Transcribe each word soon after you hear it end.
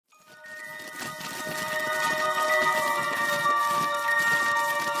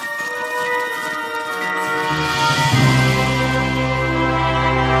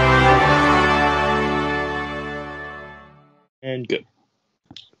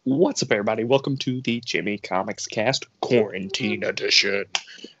What's up, everybody? Welcome to the Jimmy Comics Cast Quarantine Edition.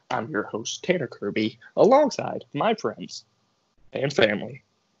 I'm your host, Tanner Kirby, alongside my friends and family,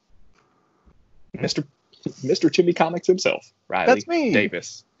 Mr. Jimmy Comics himself, Riley That's me.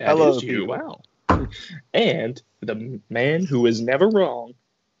 Davis. That Hello, is you. people. Wow. And the man who is never wrong,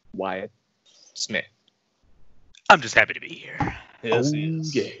 Wyatt Smith. I'm just happy to be here. Yes,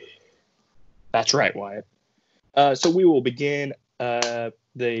 Yeah. That's right, Wyatt. So we will begin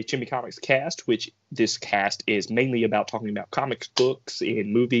the Jimmy Comics Cast, which this cast is mainly about talking about comics books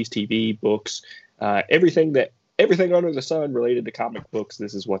in movies, TV, books, everything under the sun related to comic books.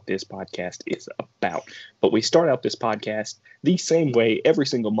 This is what this podcast is about. But we start out this podcast the same way every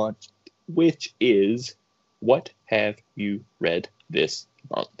single month, which is, what have you read this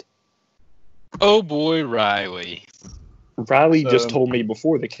month? Oh boy, Riley. Riley just told me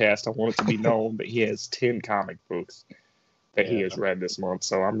before the cast, I want it to be known that he has 10 comic books that he has read this month.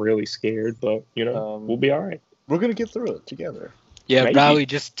 So I'm really scared, but, we'll be all right. We're going to get through it together. Yeah, Maybe. Riley,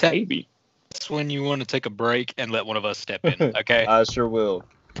 just Maybe. that's when you want to take a break and let one of us step in, okay? I sure will.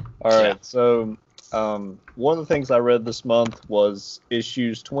 All right, so one of the things I read this month was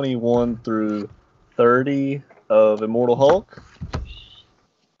issues 21 through 30 of Immortal Hulk.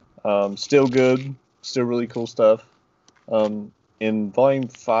 Still good. Still really cool stuff. In volume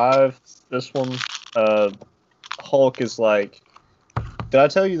 5, this one, Hulk is like... Did I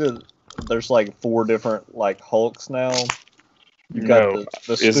tell you that there's like 4 different like Hulks now? You've got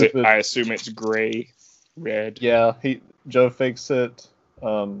the Is stupid... it? I assume it's gray, red. Yeah, Joe Fixit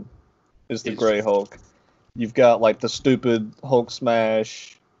is the Gray Hulk. You've got like the stupid Hulk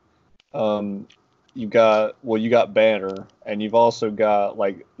Smash. You got Banner, and you've also got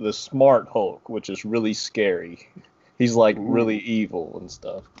like the Smart Hulk, which is really scary. He's like really evil and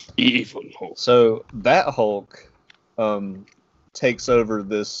stuff. Evil Hulk. So that Hulk takes over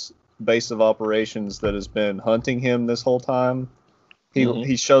this base of operations that has been hunting him this whole time.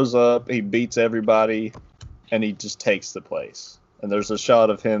 He shows up, he beats everybody, and he just takes the place. And there's a shot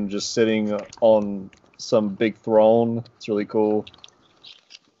of him just sitting on some big throne. It's really cool.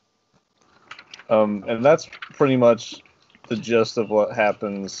 And that's pretty much the gist of what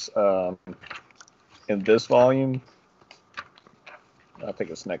happens in this volume. I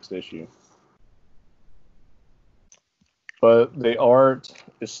think it's next issue. But the art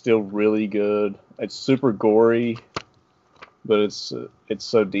is still really good. It's super gory, but it's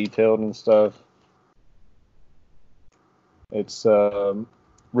so detailed and stuff. It's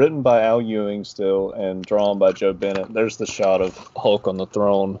written by Al Ewing still and drawn by Joe Bennett. There's the shot of Hulk on the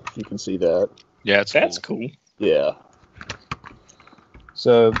throne. You can see that. Yeah, That's cool. Yeah.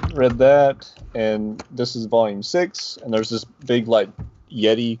 So read that, and this is volume 6, and there's this big like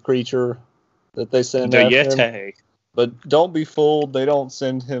Yeti creature that they send The after him. Yeti. But don't be fooled, they don't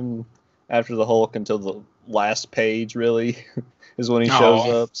send him after the Hulk until the last page, really, is when he shows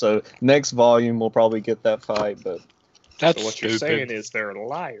up. So next volume we'll probably get that fight, but that's so what stupid. you're saying is they're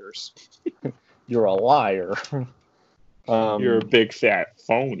liars. you're a liar. You're a big fat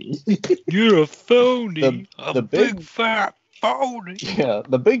phony. You're a phony. The big fat phony. Yeah,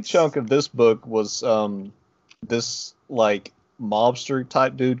 the big chunk of this book was this like mobster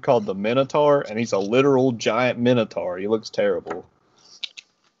type dude called the Minotaur, and he's a literal giant Minotaur. He looks terrible.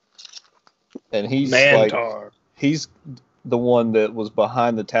 And he's he's the one that was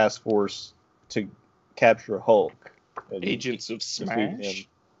behind the task force to capture Hulk. Agents of Smash?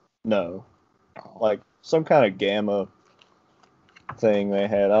 No. Like some kind of gamma thing they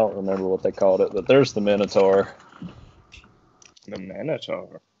had. I don't remember what they called it, but there's the Minotaur. The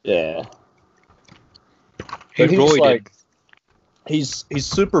Minotaur. Yeah. He But he's roided. like he's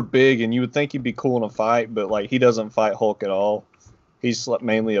super big, and you would think he'd be cool in a fight, but like he doesn't fight Hulk at all. He's like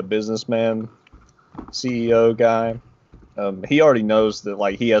mainly a businessman, CEO guy. He already knows that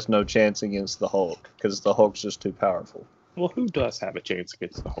like he has no chance against the Hulk because the Hulk's just too powerful. Well, who does have a chance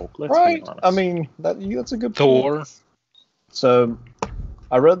against the Hulk? Let's Right? be honest. I mean, that's a good point. Thor. So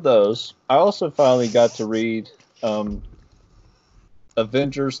I read those. I also finally got to read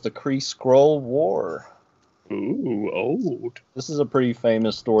Avengers: The Kree Skrull War. Ooh, old. This is a pretty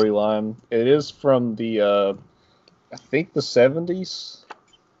famous storyline. It is from the, I think the 70s.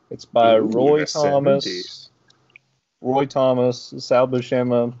 It's by Roy Thomas. 70s. Roy Thomas, Sal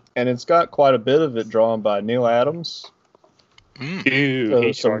Buscema, and it's got quite a bit of it drawn by Neil Adams. Ew,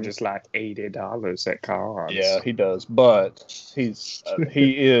 he charges like $80 at cons. Yeah, he does, but he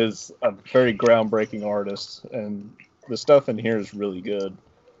is a very groundbreaking artist, and the stuff in here is really good.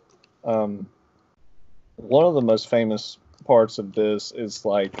 One of the most famous parts of this is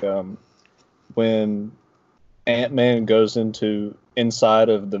like when Ant-Man goes into inside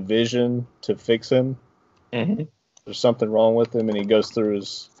of the Vision to fix him. Mm-hmm. There's something wrong with him, and he goes through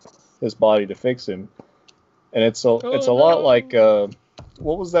his body to fix him. And it's a lot like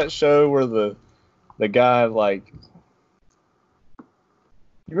what was that show where the guy, like, you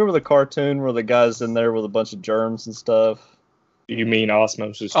remember the cartoon where the guy's in there with a bunch of germs and stuff? You mean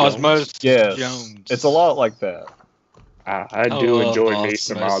Osmosis Jones? Osmosis Yes. Jones. It's a lot like that. I do love enjoy me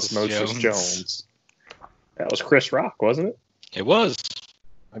some Osmosis Osmosis Jones. Jones. That was Chris Rock, wasn't it? It was.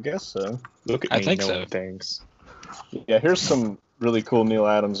 I guess so. Look at I me think knowing so. things. Yeah, here's some really cool Neil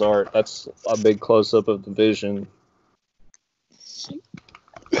Adams art. That's a big close-up of the Vision.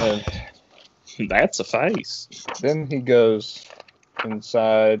 And That's a face. then he goes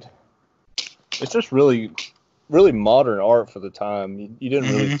inside. It's just really, really modern art for the time. You didn't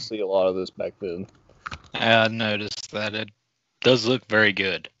really see a lot of this back then. I noticed that it does look very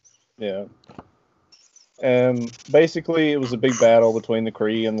good. Yeah. And basically, it was a big battle between the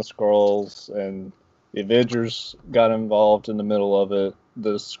Kree and the Skrulls, and the Avengers got involved in the middle of it.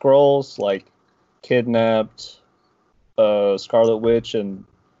 The Skrulls, like, kidnapped Scarlet Witch and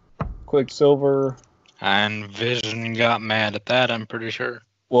Quicksilver. And Vision got mad at that, I'm pretty sure.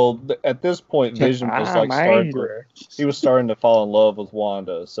 Well, at this point, Vision was like he was starting to fall in love with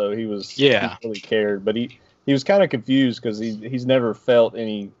Wanda, so he really cared. But he was kind of confused because he's never felt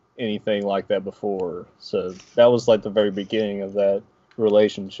anything like that before. So that was like the very beginning of that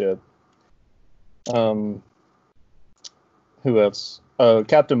relationship. Who else?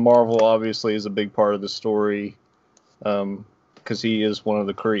 Captain Marvel obviously is a big part of the story because he is one of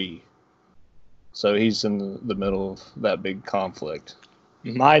the Kree. So he's in the middle of that big conflict.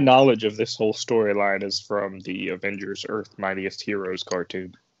 My knowledge of this whole storyline is from the Avengers Earth Mightiest Heroes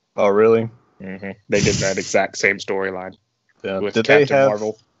cartoon. Oh, really? Mm-hmm. They did that exact same storyline Yeah. with Did Captain they have,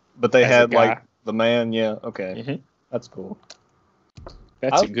 Marvel. But they as a had, guy. like, the man, yeah, okay. Mm-hmm. That's cool.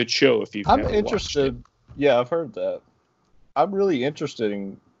 That's a good show if you've I'm never interested. watched Yeah, I've heard that. I'm really interested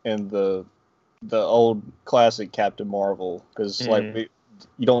in the old classic Captain Marvel because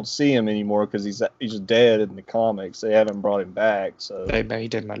you don't see him anymore because he's just dead in the comics. They haven't brought him back. So it. They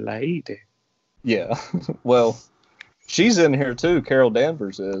made him a lady. yeah, well, she's in here too. Carol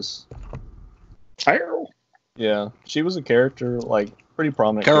Danvers is. Carol. Yeah, she was a character, like, pretty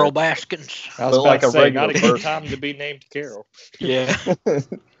prominent. Carol character. Baskins. I was But about like to a say, regular not a good person. time to be named Carol. Yeah.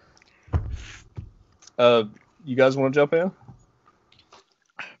 You guys want to jump in?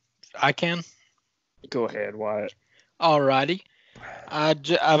 I can. Go ahead, Wyatt. Alrighty.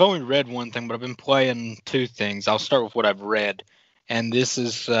 I've only read one thing, but I've been playing two things. I'll start with what I've read. And this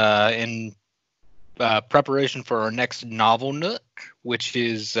is in preparation for our next novel nook, which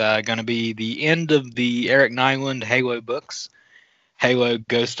is going to be the end of the Eric Nyland Halo books, Halo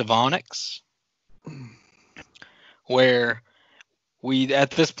Ghost of Onyx, where we,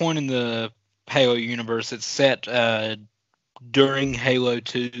 at this point in the Halo universe, it's set during Halo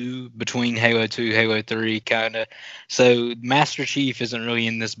 2, between Halo 2, Halo 3, kind of. So Master Chief isn't really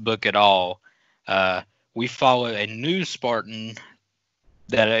in this book at all. We follow a new Spartan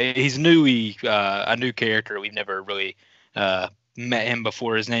that he's a new character. We've never really met him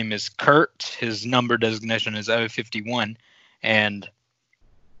before. His name is Kurt. His number designation is 051. And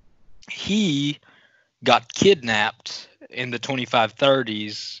he got kidnapped in the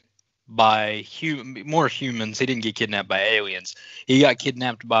 2530s by more humans. He didn't get kidnapped by aliens. He got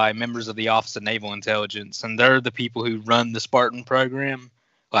kidnapped by members of the Office of Naval Intelligence, and they're the people who run the Spartan program,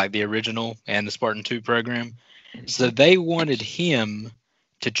 like the original and the Spartan 2 program. So they wanted him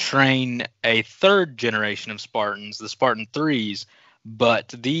to train a third generation of Spartans, the Spartan 3s,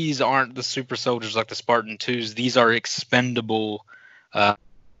 but these aren't the super soldiers like the Spartan 2s. These are expendable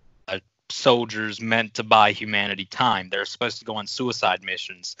soldiers meant to buy humanity time. They're supposed to go on suicide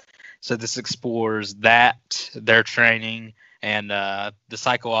missions. So this explores that, their training, and the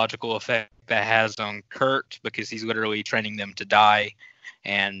psychological effect that has on Kurt, because he's literally training them to die.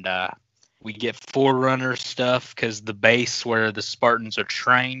 And we get Forerunner stuff because the base where the Spartans are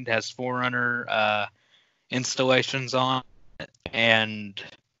trained has Forerunner installations on it. And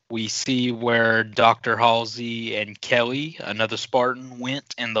we see where Dr. Halsey and Kelly, another Spartan,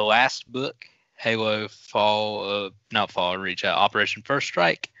 went in the last book, Halo Operation First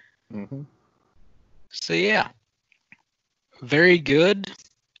Strike. Mm-hmm. So yeah, very good.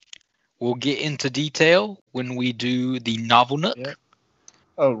 We'll get into detail when we do the novel nook. Yeah.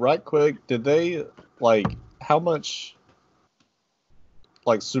 Oh, right quick, did they, like, how much,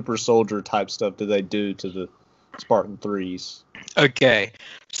 like, super soldier type stuff did they do to the Spartan 3s? Okay,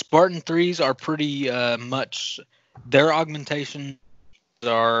 Spartan 3s are pretty much, their augmentations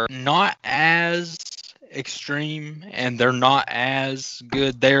are not as extreme, and they're not as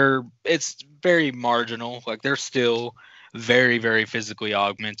good. It's very marginal. Like they're still very, very physically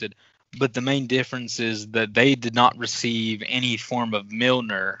augmented. But the main difference is that they did not receive any form of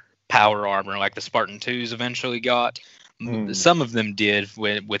Milner power armor like the Spartan 2s eventually got. Some of them did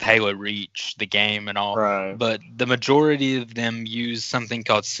with Halo Reach, the game and all. Right. But the majority of them use something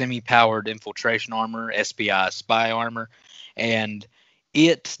called semi-powered infiltration armor, SPI spy armor. And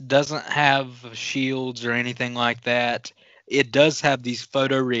it doesn't have shields or anything like that. It does have these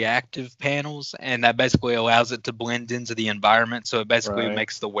photoreactive panels, and that basically allows it to blend into the environment. So it basically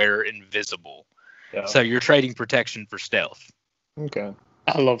makes the wearer invisible. Yeah. So you're trading protection for stealth. Okay.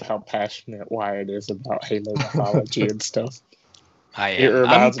 I love how passionate Wyatt is about Halo mythology and stuff. I am.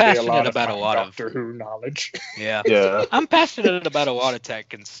 I'm passionate about a lot of Doctor Who knowledge. Yeah. Yeah. I'm passionate about a lot of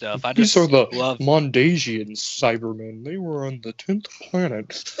tech and stuff. These are the Mondasian Cybermen. They were on the 10th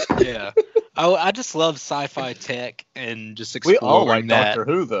planet. Yeah. I just love sci-fi tech and just exploring that. We all like that.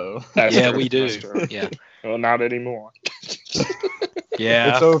 Doctor Who, though. Yeah, we do. Yeah. Well, not anymore.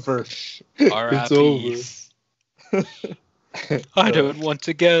 Yeah. It's over. R.I.P. It's over. I don't want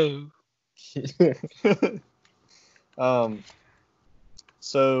to go.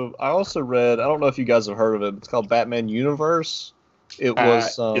 So I also read, I don't know if you guys have heard of it, it's called Batman Universe. It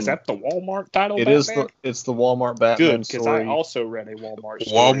was is that the Walmart title? It's the Walmart Batman story. Good, because I also read a Walmart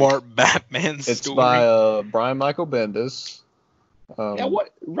story. Walmart Batman story. It's by Brian Michael Bendis.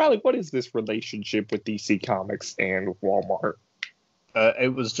 What is this relationship with DC Comics and Walmart?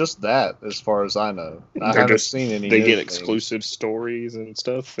 It was just that, as far as I know. I haven't seen any. They get exclusive stories and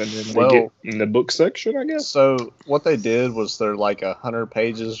stuff, and then they get in the book section, I guess. So what they did was they're like 100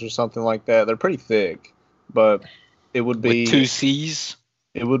 pages or something like that. They're pretty thick, but it would be with 2 C's.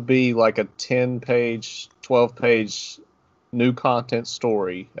 It would be like a 10-page, 12-page new content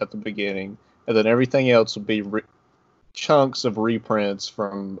story at the beginning, and then everything else would be chunks of reprints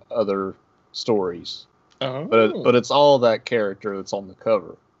from other stories. Oh. But it's all that character that's on the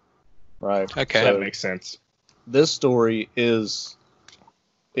cover, right? Okay, that makes sense. This story it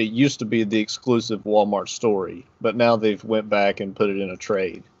used to be the exclusive Walmart story, but now they've went back and put it in a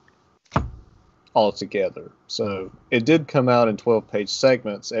trade altogether. So it did come out in 12-page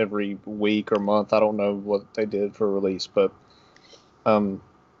segments every week or month. I don't know what they did for release, but now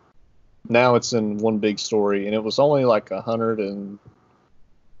it's in one big story, and it was only like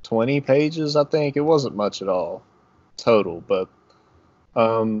 120 pages, I think. It wasn't much at all total, but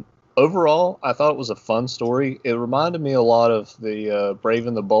overall, I thought it was a fun story. It reminded me a lot of the Brave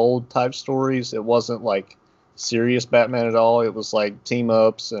and the Bold type stories. It wasn't like serious Batman at all. It was like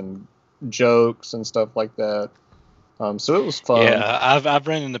team-ups and jokes and stuff like that. So it was fun. Yeah, I've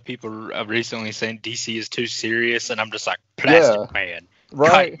run into people recently saying DC is too serious, and I'm just like, Plastic Man,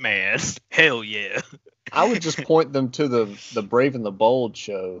 right? Kite Man, hell yeah. I would just point them to the Brave and the Bold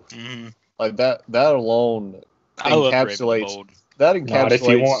show. Mm-hmm. Like that alone encapsulates. That encapsulates. Not if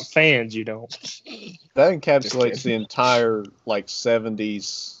you want fans, you don't. That encapsulates the entire like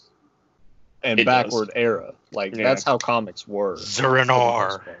 70s and backward era. Like that's how comics were.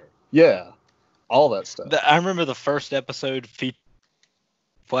 Zur-En-Arrh. Yeah, all that stuff. I remember the first episode featured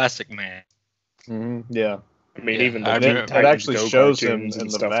Plastic Man. Mm-hmm. Yeah. I mean, even it actually shows him in the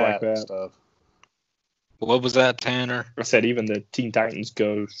stuff vat like that. stuff. What was that, Tanner? I said even the Teen Titans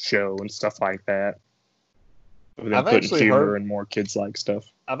Go show and stuff like that. I've actually heard and more kids like stuff.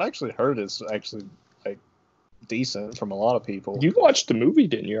 I've actually heard it's actually like decent from a lot of people. You watched the movie,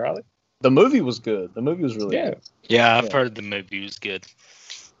 didn't you, Riley? The movie was good. The movie was really good. Yeah, I've heard the movie was good.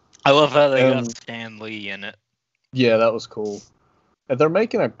 I love how they got Stan Lee in it. Yeah, that was cool. And they're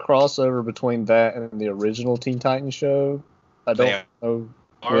making a crossover between that and the original Teen Titans show. I don't know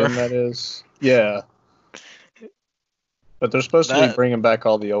when that is. Yeah. But they're supposed to be bringing back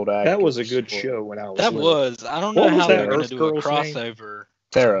all the old actors. That was a good show when I was That little. was. I don't know how they're going to do a crossover.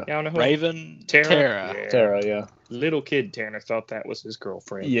 Tara. Yeah, I don't know Raven? Tara. Yeah. Tara, yeah. Little kid Tanner thought that was his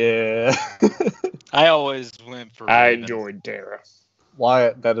girlfriend. Yeah. I always went for Raven. I enjoyed Tara.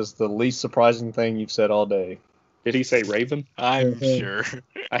 Wyatt, that is the least surprising thing you've said all day. Did he say Raven? I'm sure.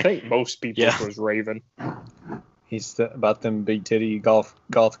 I think most people was Raven. He's about them big titty goth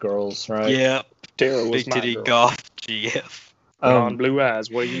girls, right? Yeah. Tara was big titty girl. goth GF. On blue eyes,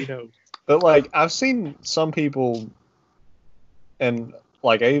 what do you know? But like I've seen some people, and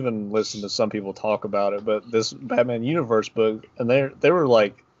like I even listened to some people talk about it. But this Batman Universe book, and they were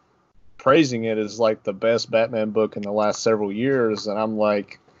like praising it as like the best Batman book in the last several years, and I'm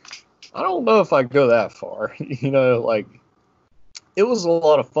like, I don't know if I go that far. Like it was a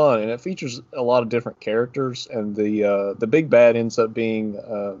lot of fun, and it features a lot of different characters, and the big bad ends up being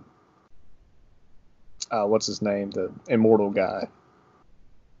what's his name? The immortal guy.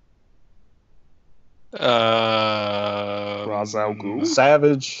 Ra's al Ghul?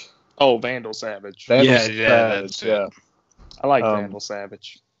 Savage. Oh, Vandal Savage. Vandal Yeah, Savage, that's it. yeah. I like Vandal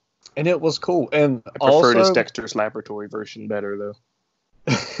Savage. And it was cool. And I prefer this also, Dexter's Laboratory version better, though.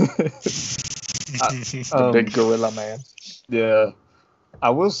 the Big gorilla man. Yeah. I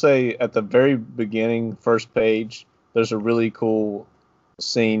will say at the very beginning, first page, there's a really cool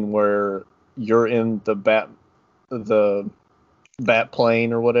scene where you're in the bat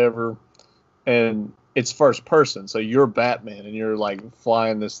plane or whatever, and it's first person, so you're Batman and you're like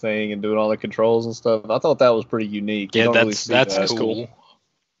flying this thing and doing all the controls and stuff. I thought that was pretty unique. You Yeah, don't really see that's that. cool.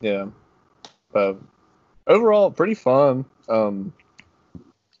 Yeah. Overall, pretty fun.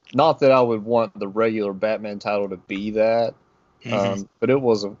 Not that I would want the regular Batman title to be that, but it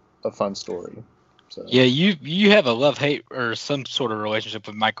was a fun story. So. Yeah, you have a love-hate or some sort of relationship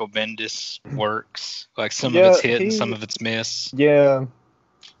with Michael Bendis works. Like some of it's hit and some of it's miss. Yeah.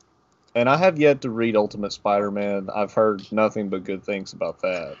 And I have yet to read Ultimate Spider-Man. I've heard nothing but good things about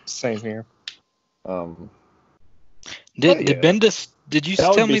that. Same here. Did Bendis? Did you That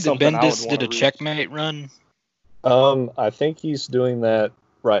tell would be me that something I would Bendis wanna did a read. checkmate run? I think he's doing that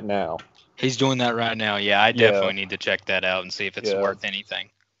right now. He's doing that right now. Yeah, I definitely need to check that out and see if it's worth anything.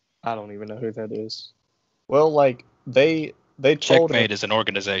 I don't even know who that is. Well, like they told Checkmate him, is an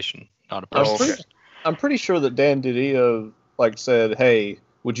organization, not a I'm person. pretty, I'm pretty sure that Dan DiDio like said, "Hey,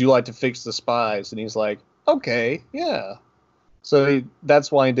 would you like to fix the spies?" And he's like, "Okay, yeah." So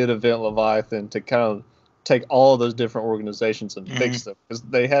that's why he did Event Leviathan, to kind of take all of those different organizations and fix them, because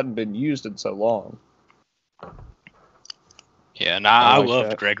they hadn't been used in so long. Yeah, and I like loved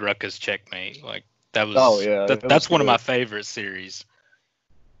that. Greg Rucka's Checkmate. Like that was. Oh, yeah, it that's was one of good. my favorite series.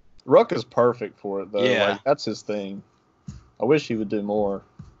 Ruck is perfect for it, though. Yeah. Like, that's his thing. I wish he would do more.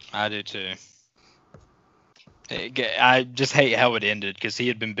 I do too. I just hate how it ended because he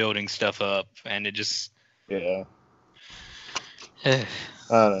had been building stuff up, and it just. Yeah. I don't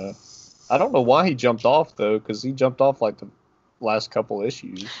know. I don't know why he jumped off, though, because he jumped off like the last couple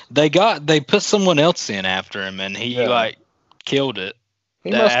issues. They put someone else in after him, and he like killed it. He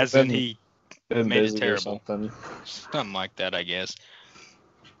must As have in he been made it busy or terrible. something. like that, I guess.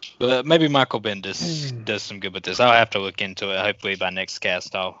 But maybe Michael Bendis does some good with this. I'll have to look into it. Hopefully by next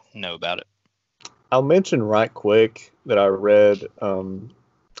cast I'll know about it. I'll mention right quick that I read.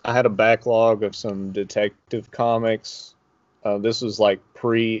 I had a backlog of some detective comics. This was like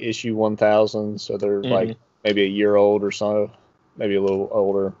pre-issue 1000, so they're like maybe a year old or so, maybe a little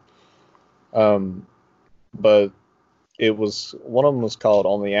older. But it was, one of them was called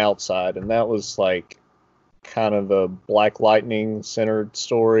On the Outside, and that was like kind of a Black Lightning centered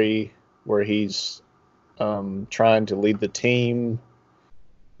story where he's trying to lead the team.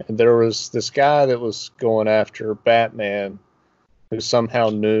 And there was this guy that was going after Batman who somehow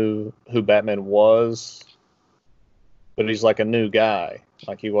knew who Batman was, but he's like a new guy.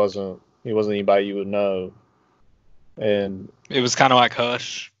 Like he wasn't anybody you would know. And It was kind of like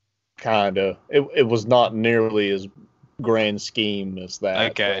Hush. kinda. It was not nearly as grand scheme as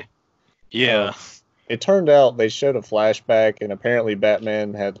that. Okay. Yeah. It turned out they showed a flashback, and apparently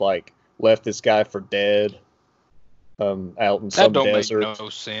Batman had like left this guy for dead, out in that some don't desert. make no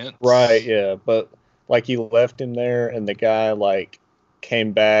sense. Right, yeah, but like he left him there, and the guy like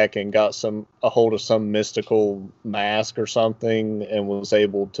came back and got a hold of some mystical mask or something, and was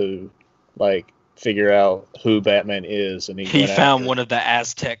able to like figure out who Batman is, and He went found after- one of the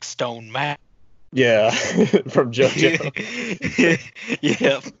Aztec stone maps. Yeah, from JoJo.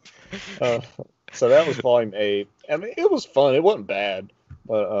 Yep. So that was volume 8. I mean, it was fun. It wasn't bad,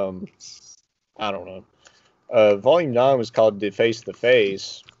 but I don't know. Volume 9 was called Deface the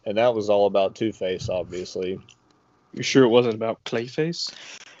Face, and that was all about Two-Face, obviously. You sure it wasn't about Clayface?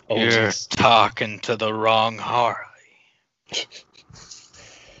 Oh, You're yes. talking to the wrong Harley.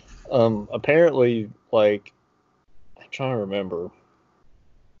 Apparently, like, I'm trying to remember.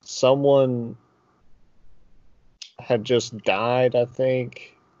 Someone had just died, I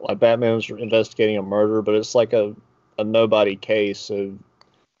think. Like, Batman was investigating a murder, but it's like a nobody case. So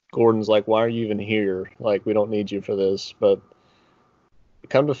Gordon's like, why are you even here? Like, we don't need you for this. But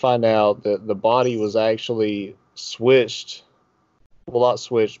come to find out that the body was actually switched. Well, not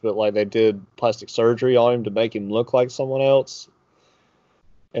switched, but like they did plastic surgery on him to make him look like someone else.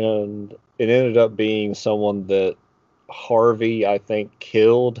 And it ended up being someone that Harvey, I think,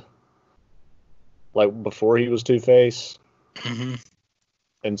 killed, like before he was Two-Face. Mm-hmm.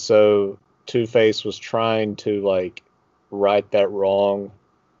 And so Two-Face was trying to like right that wrong.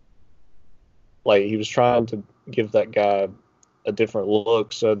 Like he was trying to give that guy a different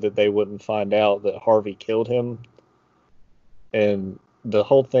look so that they wouldn't find out that Harvey killed him. And the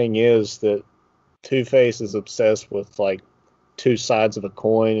whole thing is that Two-Face is obsessed with like two sides of a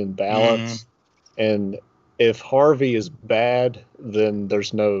coin and balance. And if Harvey is bad, then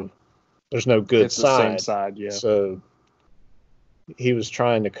there's no good It's side. the same side, yeah. So he was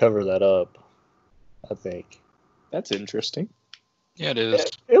trying to cover that up, I think. That's interesting. Yeah, it is.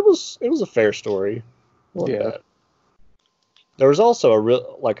 It was a fair story. Wasn't Yeah. bad. There was also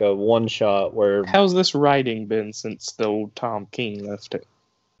a one shot where How's this writing been since the old Tom King left it?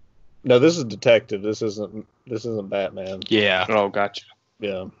 no, this is detective. This isn't Batman. Yeah. Oh, gotcha.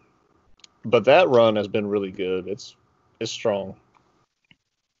 Yeah, but that run has been really good. It's strong.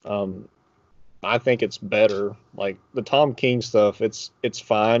 I think it's better. Like the Tom King stuff, it's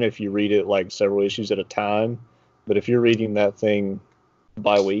fine if you read it like several issues at a time, but if you're reading that thing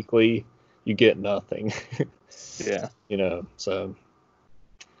bi-weekly, you get nothing. Yeah. So.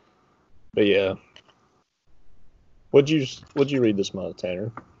 But yeah. What'd you read this month,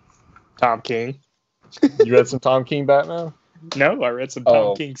 Tanner? Tom King. You read some Tom King Batman? No, I read some Tom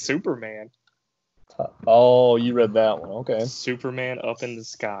Oh. King Superman. Oh, you read that one. Okay. Superman Up in the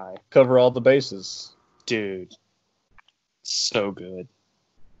Sky. Cover all the bases. Dude. So good.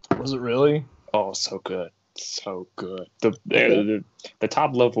 Was it really? Oh, so good. So good. The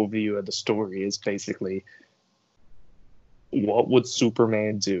top level view of the story is basically what would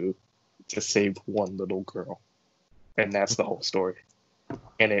Superman do to save one little girl? And that's the whole story.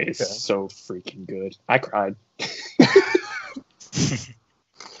 And it is so freaking good. I cried.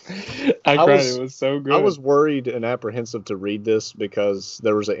 I cried. It was so good. I was worried and apprehensive to read this because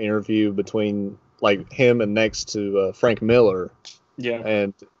there was an interview between like him and next to Frank Miller. Yeah.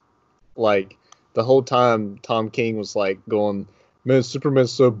 And like the whole time Tom King was like going, man,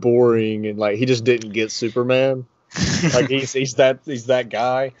 Superman's so boring, and like he just didn't get Superman. Like he's that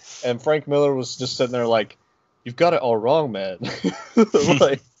guy. And Frank Miller was just sitting there like, you've got it all wrong, man.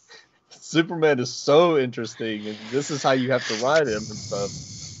 Like Superman is so interesting, and this is how you have to write him and stuff.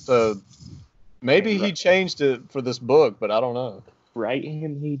 So maybe he changed it for this book, but I don't know. Right,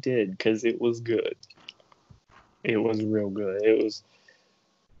 and he did, because it was good. It was real good. It was.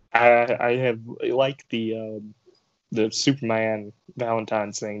 I have like the Superman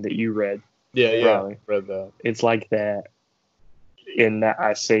Valentine's thing that you read. Yeah, Riley. read that. It's like that. In that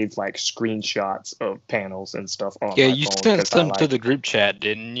I saved like screenshots of panels and stuff on Yeah, my you phone sent 'cause some I to the group chat,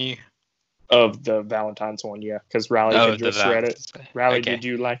 didn't you? of the Valentine's one, yeah. Because Riley had just read it. Riley, Okay. did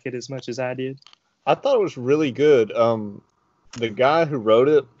you like it as much as I did? I thought it was really good. The guy who wrote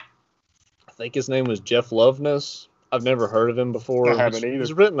it, I think his name was Jeff Loveness. I've never heard of him before. I haven't either.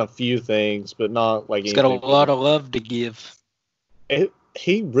 He's written a few things, but not like He's got a anything. lot of love to give.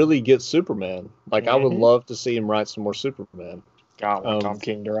 He really gets Superman. Like I would Mhm. love to see him write some more Superman. God, I want Tom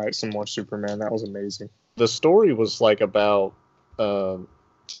King to write some more Superman. That was amazing. The story was like about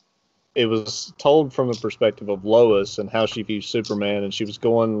it was told from the perspective of Lois and how she views Superman, and she was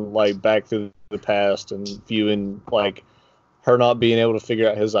going like back through the past and viewing like her not being able to figure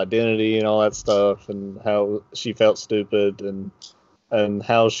out his identity and all that stuff, and how she felt stupid, and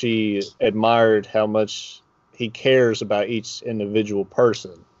how she admired how much he cares about each individual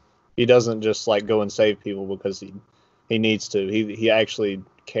person. He doesn't just like go and save people because he needs to. He actually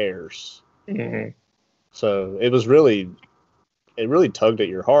cares. Mm-hmm. So it really tugged at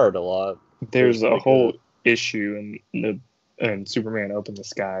your heart a lot. There's really a whole good. issue in Superman Up in the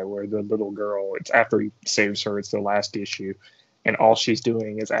Sky where the little girl, it's after he saves her, it's the last issue, and all she's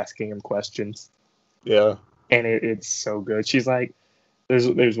doing is asking him questions. Yeah. And it's so good. She's like,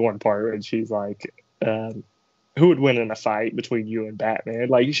 there's one part where she's like, who would win in a fight between you and Batman?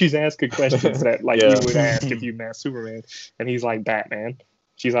 Like she's asking questions that like Yeah. you would ask if you met Superman, and he's like, Batman.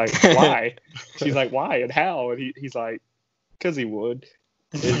 She's like, why? She's like, why and how? And he's like, because he would.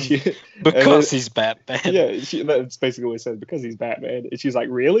 And Because he's Batman. yeah, that's basically what it says, because he's Batman. And she's like,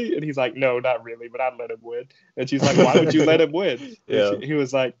 really? And he's like, no, not really, but I'd let him win. And she's like, why would you let him win? Yeah. He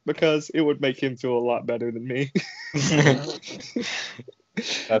was like, because it would make him feel a lot better than me.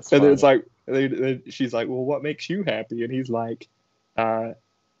 That's And then it's funny. like, then she's like, well, what makes you happy? And he's like,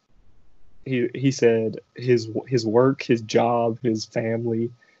 he said his work, his job, his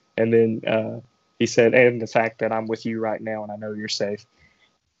family, and then he said, and the fact that I'm with you right now and I know you're safe.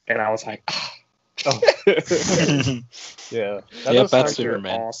 And I was like, oh. Yeah. Yep, that's You're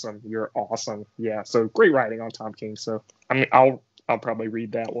Superman. awesome. You're awesome. Yeah. So great writing on Tom King. So I mean, I'll probably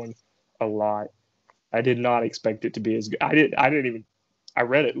read that one a lot. I did not expect it to be as good. I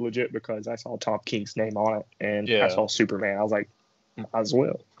read it legit because I saw Tom King's name on it, and I Yeah. saw Superman. I was like, Might as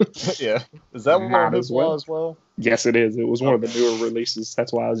well. Yeah. Is that one Might of as Hoopla well. as well? Yes, it is. It was one of the Okay. newer releases.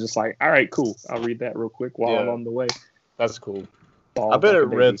 That's why I was just like, all right, cool. I'll read that real quick while I'm Yeah. on the way. That's cool. Bald I bet like it a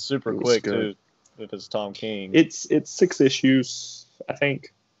baby. read super It was quick good. too. If it's Tom King. It's 6 issues, I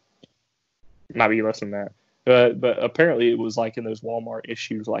think. Might be less than that. But apparently it was like in those Walmart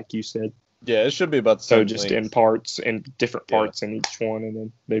issues, like you said. Yeah, it should be about the So same just length. in parts, in different Yeah. parts in each one, and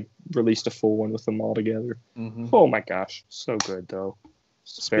then they released a full one with them all together. Mhm. Oh my gosh, so good though.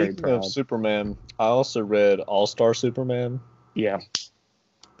 Very Speaking proud. of Superman, I also read All-Star Superman Yeah.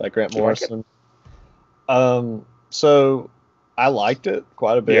 by Grant You like it? Morrison. So I liked it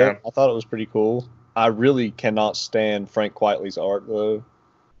quite a bit. Yeah. I thought it was pretty cool. I really cannot stand Frank Quitely's art though.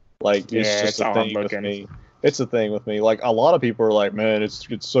 Like it's Yeah, just it's a odd thing with looking. me. It's a thing with me. Like a lot of people are like, man, it's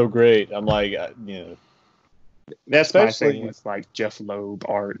so great. I'm like, you know. That's my Especially- thing with like Jeff Loeb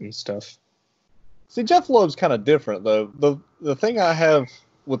art and stuff. See, Jeff Loeb's kind of different though. The thing I have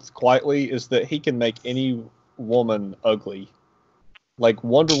with Quitely is that he can make any woman ugly. Like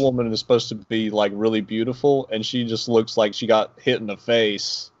Wonder Woman is supposed to be like really beautiful, and she just looks like she got hit in the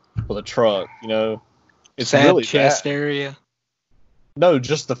face with a truck. You know, it's Sad really chest bad. area. No,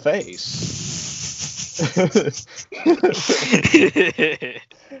 just the face.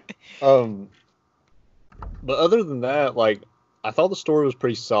 But other than that, like I thought the story was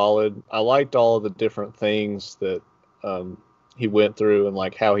pretty solid. I liked all of the different things that he went through and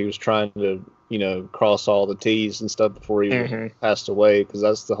like how he was trying to, you know, cross all the T's and stuff before he Mhm. passed away, because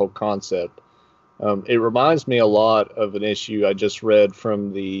that's the whole concept. It reminds me a lot of an issue I just read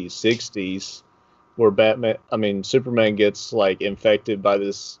from the 60s where Superman gets like infected by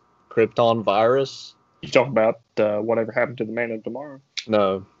this Krypton virus. You talk about whatever happened to the Man of Tomorrow.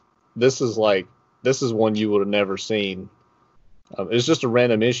 No, this is one you would have never seen. It's just a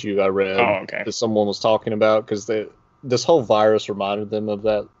random issue I read Oh, okay. that someone was talking about because this whole virus reminded them of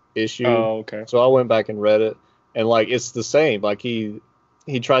that issue. Oh, okay. So I went back and read it, and like it's the same. Like he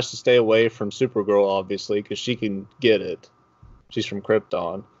tries to stay away from Supergirl, obviously, because she can get it. She's from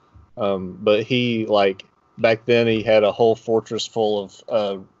Krypton. But he like back then he had a whole fortress full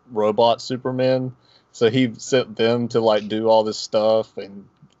of robot Supermen. So he sent them to like do all this stuff and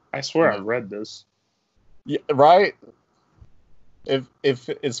I swear I read this. yeah, right. If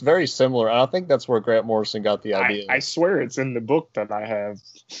it's very similar, and I think that's where Grant Morrison got the idea. I swear it's in the book that I have.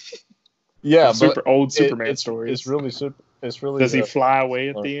 yeah, The but old Superman it's stories. It's really super. It's really. Does he fly away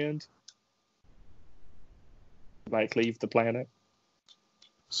at Or- the end? Like leave the planet?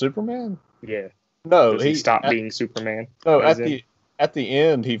 Superman? Yeah. No, Does he stop being Superman? No, as at the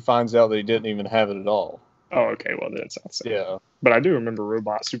end he finds out that he didn't even have it at all. Oh, okay. Well, then it's not so. Yeah, But I do remember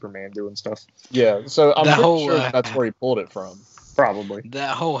Robot Superman doing stuff. yeah. So I'm The pretty whole, sure that's where he pulled it from. Probably.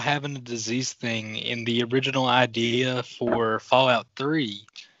 That whole having a disease thing in the original idea for Fallout 3,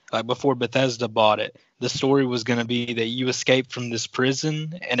 like before Bethesda bought it, the story was going to be that you escaped from this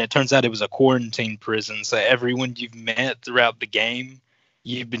prison, and it turns out it was a quarantine prison. So everyone you've met throughout the game,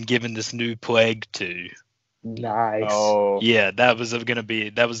 you've been given this new plague to. Nice. Oh, Yeah, that was gonna be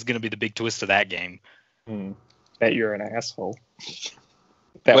the big twist of that game. hmm. That you're an asshole.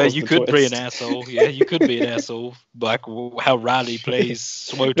 That Well, was you the could be twist. an asshole. Yeah, you could be an asshole. Like how Riley plays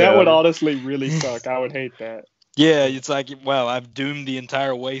Swoto. That would honestly really suck. I would hate that. Yeah, it's like, wow, I've doomed the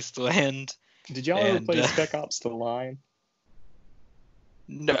entire wasteland. Did y'all ever And, play Spec Ops: The Line?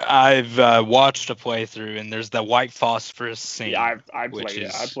 No, I've watched a playthrough, and there's the white phosphorus scene. Yeah, I which played it.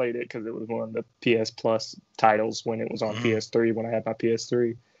 is- I played it because it was one of the PS Plus titles when it was on Mhm. PS3. When I had my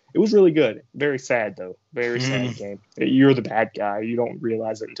PS3, it was really good. Very sad though. Very sad game. You're the bad guy. You don't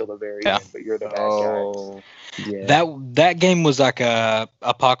realize it until the very Yeah. end, but you're the bad Oh, guy. Yeah. That game was like a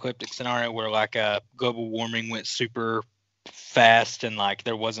apocalyptic scenario where like global warming went super fast, and like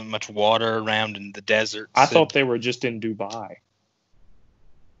there wasn't much water around in the desert. I thought they were just in Dubai.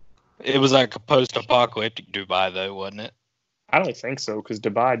 it was like a post-apocalyptic Dubai, though, wasn't it? I don't think so because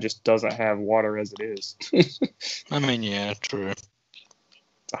Dubai just doesn't have water as it is. It's I mean, yeah, true.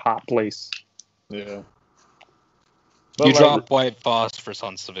 a hot place. yeah. You But, drop white phosphorus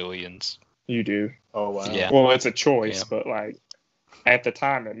on civilians. You do. Oh wow. Yeah. Well, it's a choice, Yeah. but like at the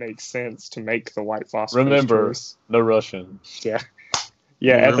time, it makes sense to make the white phosphorus Remember, choice. no Russian.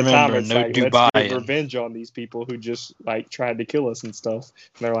 Yeah, at the time Remember, it's no like let's Dubai. get revenge on these people who just like tried to kill us and stuff.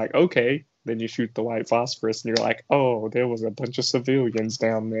 And they're like, okay. Then you shoot the white phosphorus, and you're like, oh, there was a bunch of civilians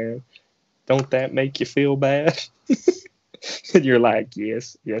down there. Don't that make you feel bad? And you're like,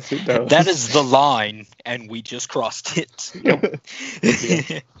 yes, it does. That is the line, and we just crossed it.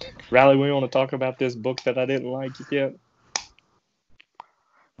 Yep. Riley, we want to talk about this book that I didn't like yet.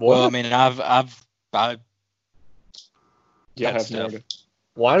 Well, I mean, I've Did You'll That have more stuff. to.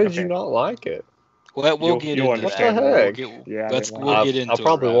 Why did you Okay. not like it? Well, we'll get You'll into understand. that. What the We'll heck? get, Yeah, I let's didn't we'll like get I into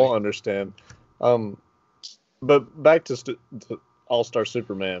probably it, won't Riley. understand. But back to All Star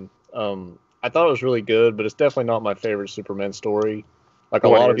Superman. I thought it was really good, but it's definitely not my favorite Superman story. Like a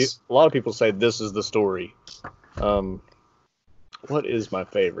What lot is? of people say this is the story. What is my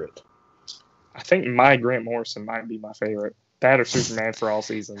favorite? I think my Grant Morrison might be my favorite. That or Superman for all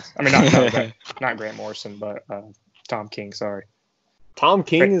seasons. I mean, not Grant Morrison, but Tom King. Sorry. Tom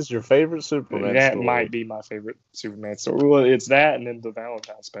King is your favorite Superman That story. might be my favorite Superman story. Well, it's that and then the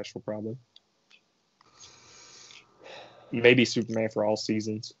Valentine special, probably. Maybe Superman for all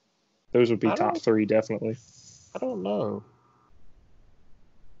seasons. Those would be I top don't- 3, definitely. I don't know.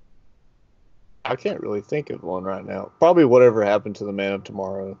 I can't really think of one right now. Probably Whatever Happened to the Man of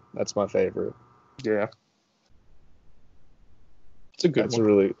Tomorrow. That's my favorite. Yeah. It's a good That's one.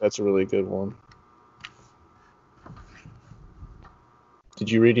 a really good one.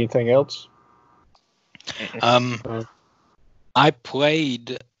 Did you read anything else? I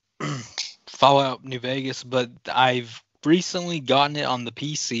played Fallout New Vegas, but I've recently gotten it on the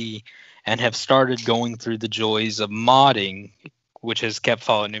PC and have started going through the joys of modding, which has kept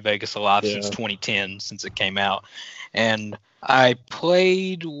Fallout New Vegas alive since 2010, since it came out. And I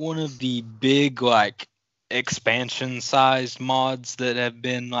played one of the big expansion-sized mods that have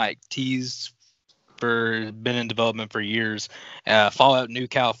been teased been in development for years, Fallout New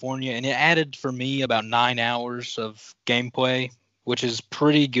California, and it added for me about 9 hours of gameplay, which is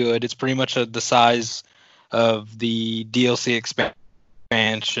pretty good. It's pretty much the size of the DLC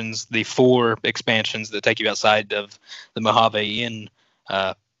expansions, the 4 expansions that take you outside of the Mojave in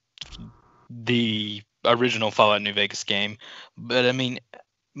the original Fallout New Vegas game. But I mean,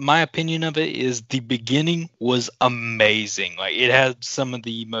 my opinion of it is the beginning was amazing. It had some of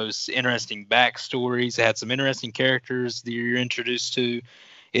the most interesting backstories. It had some interesting characters that you're introduced to.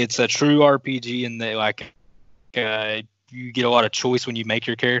 It's a true RPG, and you get a lot of choice when you make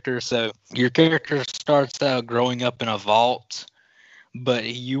your character. So your character starts out growing up in a vault, but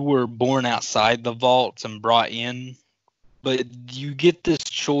you were born outside the vault and brought in. But you get this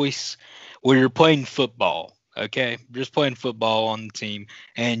choice where you're playing football. Okay, just playing football on the team,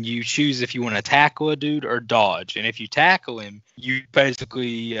 and you choose if you want to tackle a dude or dodge. And if you tackle him, you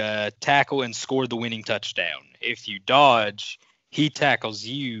basically tackle and score the winning touchdown. If you dodge, he tackles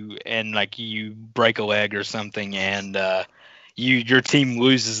you, and you break a leg or something, and your team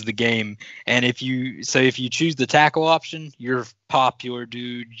loses the game. And if you choose the tackle option, you're popular,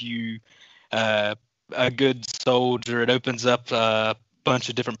 dude. You a good soldier. It opens up a bunch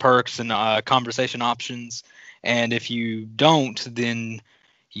of different perks and conversation options. And if you don't, then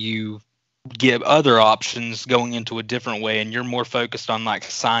you get other options going into a different way, and you're more focused on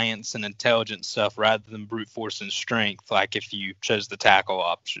science and intelligence stuff rather than brute force and strength, if you chose the tackle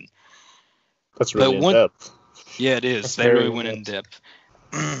option. That's really in depth. Yeah, it is. That's they really very went in depth.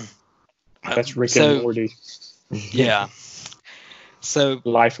 That's Rick and Morty. Yeah. So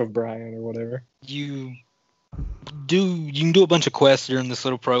Life of Brian or whatever. You can do a bunch of quests during this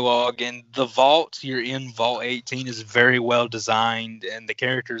little prologue, and the vault you're in, Vault 18, is very well designed, and the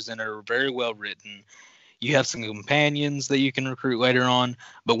characters in it are very well written. You have some companions that you can recruit later on,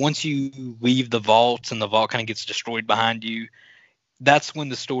 but once you leave the vault and the vault kind of gets destroyed behind you, that's when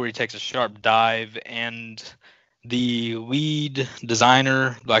the story takes a sharp dive. And the lead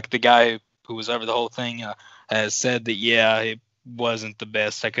designer, the guy who was over the whole thing, has said that it wasn't the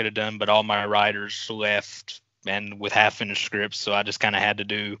best I could have done, but all my writers left and with half finished scripts, so I just kind of had to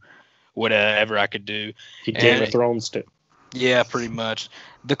do whatever I could do. Game of Thrones too. Yeah, pretty much.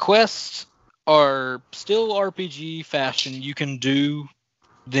 The quests are still RPG fashion. You can do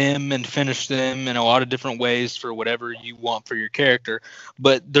them and finish them in a lot of different ways for whatever you want for your character,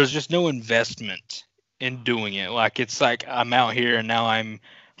 but there's just no investment in doing it. It's I'm out here and now I'm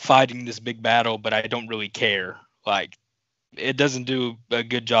fighting this big battle, but I don't really care. It doesn't do a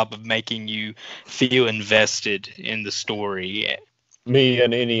good job of making you feel invested in the story. Me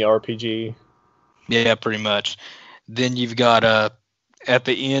and any RPG. Yeah, pretty much. Then you've got at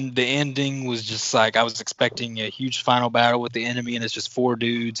the end, the ending was just I was expecting a huge final battle with the enemy, and it's just 4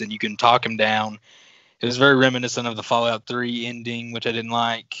 dudes, and you can talk them down. It was very reminiscent of the Fallout 3 ending, which I didn't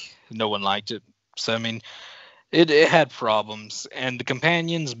like. No one liked it. So, I mean, it had problems, and the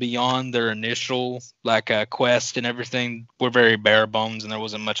companions beyond their initial quest and everything were very bare bones, and there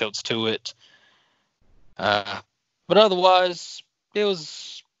wasn't much else to it. But otherwise, it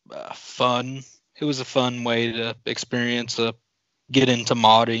was fun. It was a fun way to experience get into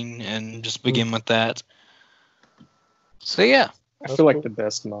modding and just begin with that. So yeah, I feel like the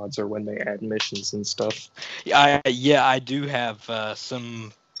best mods are when they add missions and stuff. I do have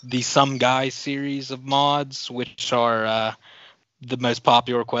some guys series of mods, which are the most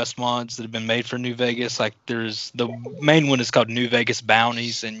popular quest mods that have been made for New Vegas. Like there's the main one is called New Vegas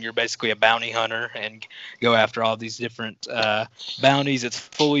Bounties, and you're basically a bounty hunter and go after all these different bounties. It's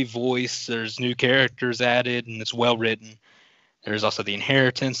fully voiced. There's new characters added, and it's well written. There's also the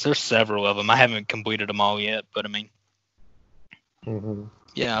Inheritance. There's several of them. I haven't completed them all yet, but I mean,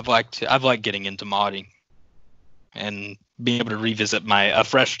 yeah, I've liked getting into modding and being able to revisit a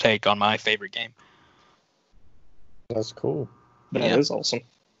fresh take on my favorite game. That's cool. That is awesome.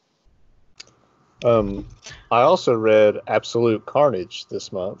 I also read Absolute Carnage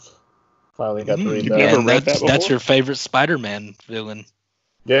this month. Finally got to read that. Never read that before? That's your favorite Spider-Man villain.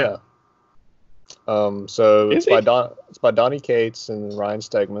 Yeah. So it's by Donny Cates and Ryan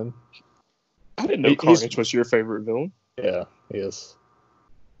Stegman. I didn't know Carnage was your favorite villain. Yeah, he is.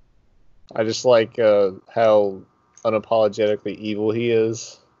 I just like how unapologetically evil he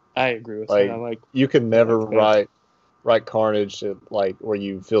is. I agree with that. You can never write Carnage like where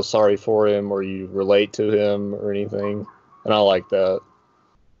you feel sorry for him or you relate to him or anything, and I like that.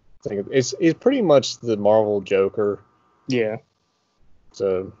 I think it's pretty much the Marvel Joker. Yeah.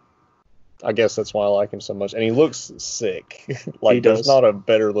 So I guess that's why I like him so much, and he looks sick. There's not a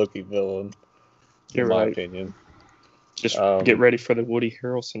better looking villain, in my opinion. Just get ready for the Woody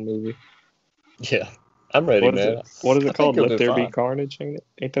Harrelson movie. Yeah, I'm ready, man. What is it called? Let There Be Carnage, ain't it?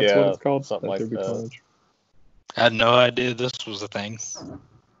 Ain't that what it's called? Something like that. Carnage. I had no idea this was a thing.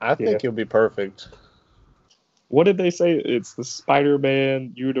 I think he'll be perfect. What did they say? It's the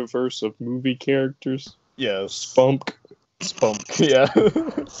Spider-Man universe of movie characters? Yeah. Spunk. Yeah.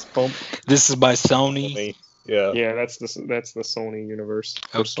 Spunk. This is by Sony. Yeah. Yeah, that's the Sony universe.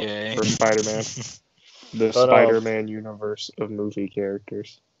 For Spider-Man. The Spider-Man universe of movie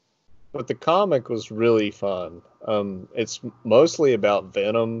characters. But the comic was really fun. It's mostly about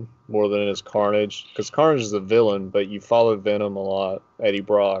Venom more than it is Carnage, because Carnage is the villain, but you follow Venom a lot, Eddie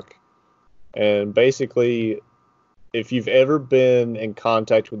Brock. And basically, if you've ever been in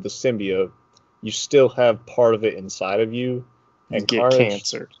contact with the symbiote, you still have part of it inside of you. And get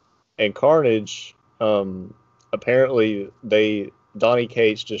cancer. And Carnage, apparently Donny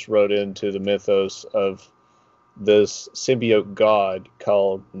Cates just wrote into the mythos of this symbiote god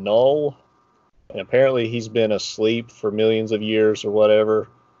called Null, and apparently he's been asleep for millions of years or whatever,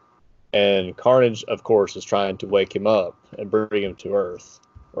 and Carnage, of course, is trying to wake him up and bring him to Earth,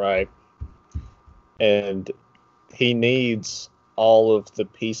 right? And he needs all of the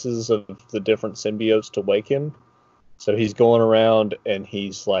pieces of the different symbiotes to wake him, so he's going around and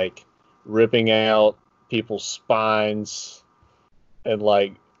he's like ripping out people's spines and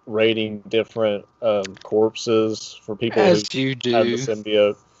like raiding different corpses for people who have the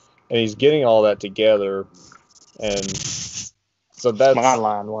symbiote, and he's getting all that together, and so that's my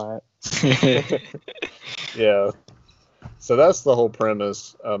line, Wyatt. Yeah, so that's the whole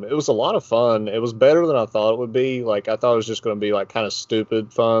premise. It was a lot of fun. It was better than I thought it would be. Like, I thought it was just going to be like kind of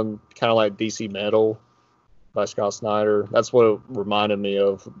stupid fun, kind of like DC Metal by Scott Snyder. That's what it reminded me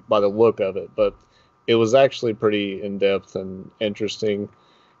of by the look of it, but it was actually pretty in-depth and interesting.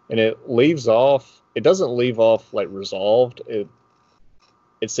 And it doesn't leave off like resolved. It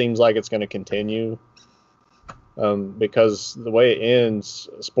seems like it's going to continue, because the way it ends,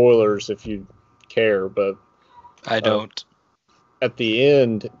 spoilers if you care, but I don't. At the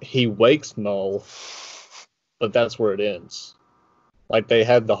end, he wakes Null, but that's where it ends. Like, they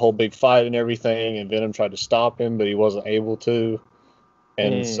had the whole big fight and everything, and Venom tried to stop him, but he wasn't able to,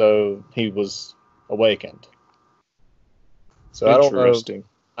 and so he was awakened. So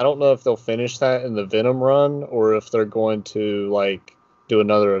I don't know if they'll finish that in the Venom run or if they're going to like do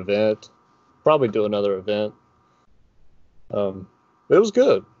another event. Probably do another event. But it was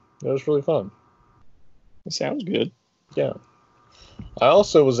good. It was really fun. It sounds good. Yeah. I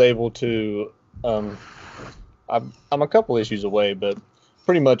also was able to. I'm a couple issues away, but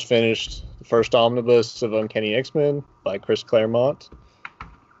pretty much finished the first omnibus of Uncanny X-Men by Chris Claremont.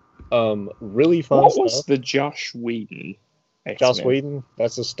 Really fun stuff. What was the Joss Whedon? X-Men. Joss Whedon,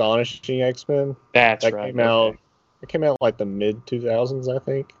 that's Astonishing X-Men. That right. It came out like the mid 2000s, I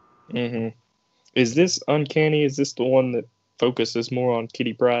think. Mm-hmm. Is this Uncanny? Is this the one that focuses more on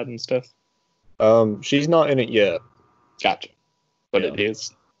Kitty Pryde and stuff? She's not in it yet. Gotcha. But it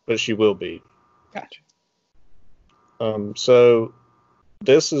is. But she will be. Gotcha. So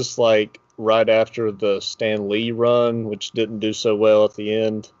this is like right after the Stan Lee run, which didn't do so well at the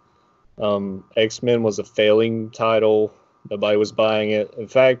end. X-Men was a failing title. Nobody was buying it. In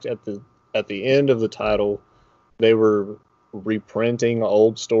fact, at the end of the title, they were reprinting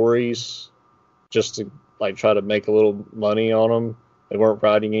old stories just to like try to make a little money on them. They weren't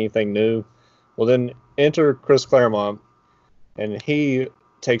writing anything new. Well, then enter Chris Claremont, and he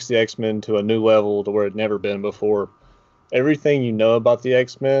takes the X-Men to a new level to where it never been before. Everything you know about the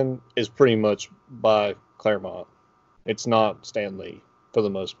X-Men is pretty much by Claremont. It's not Stan Lee for the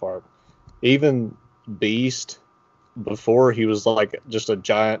most part. Even Beast, before he was like just a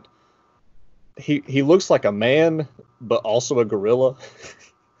giant, he looks like a man, but also a gorilla.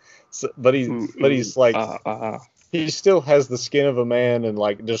 But he's like he still has the skin of a man and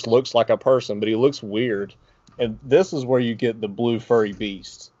like just looks like a person, but he looks weird. And this is where you get the blue furry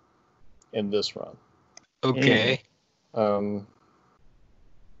beast in this run. Okay.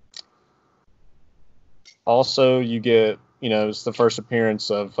 Also, you get, it's the first appearance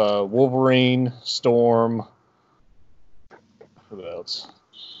of Wolverine, Storm. Who else?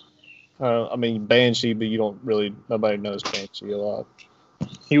 Banshee, but nobody knows Banshee a lot.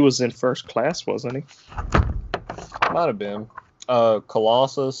 He was in First Class, wasn't he? Might have been.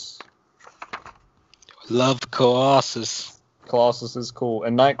 Colossus. Love Colossus. Colossus is cool.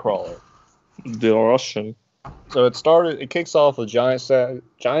 And Nightcrawler. The Russian. So it kicks off with giant size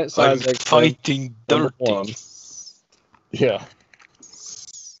X-Men fighting dirty. Yeah.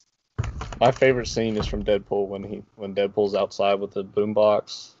 My favorite scene is from Deadpool when Deadpool's outside with the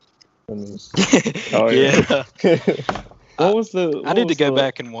boombox. Oh yeah. What was the? I need to go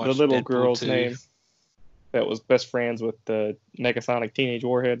back and watch the little Deadpool girl's 2. name that was best friends with the Negasonic Teenage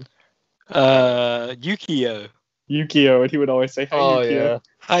Warhead. Yukio. Yukio, and he would always say, "Hi, Yukio." Yeah.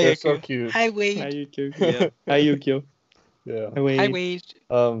 Hi, They're Yukio. so cute. Hi, Wade. Hi, Yukio. Yeah. Hi, Yukio. Yeah. Hi, Wade. Hi, Wade.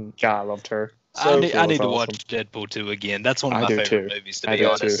 God, I loved her. I need was to awesome. watch Deadpool 2 again. That's one of I my do favorite too. movies, to I be do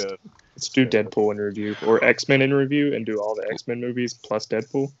honest. too. Let's do Deadpool in review, or X-Men in review, and do all the X-Men movies plus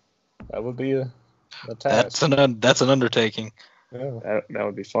Deadpool. That would be a task. That's an undertaking. Yeah. That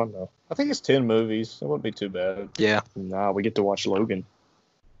would be fun, though. I think it's 10 movies. It wouldn't be too bad. Yeah. Nah, we get to watch Logan.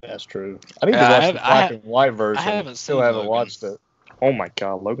 That's true. I need to watch the black and white version. I Still haven't watched it. Oh my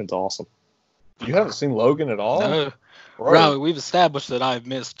God, Logan's awesome. You haven't seen Logan at all? No. Bro, Riley, we've established that I've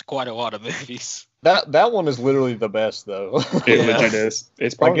missed quite a lot of movies. That one is literally the best, though. It Yeah. legit is.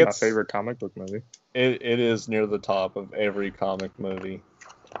 It's probably my it's- favorite comic book movie. It is near the top of every comic movie.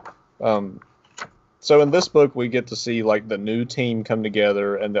 So in this book, we get to see like the new team come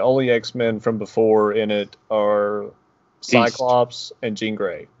together, and the only X-Men from before in it are Cyclops and Jean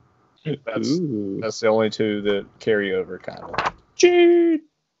Grey. Ooh. That's the only two that carry over, kind of. Jean!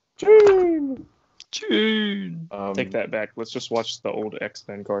 June. Take that back. Let's just watch the old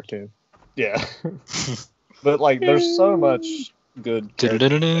X-Men cartoon. Yeah. But like, there's so much good character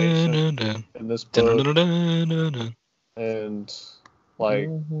creation in this book, and like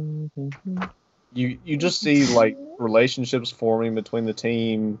you just see like relationships forming between the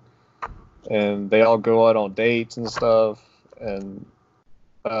team, and they all go out on dates and stuff. And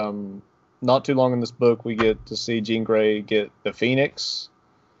not too long in this book, we get to see Jean Grey get the Phoenix.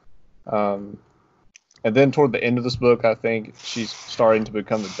 And then toward the end of this book, I think she's starting to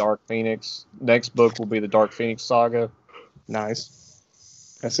become the Dark Phoenix. Next book will be the Dark Phoenix saga. Nice.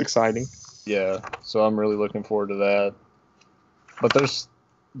 That's exciting. Yeah, so I'm really looking forward to that. But there's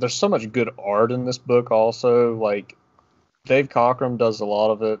so much good art in this book also. Like, Dave Cockrum does a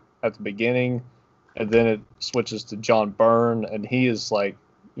lot of it at the beginning, and then it switches to John Byrne, and he is like,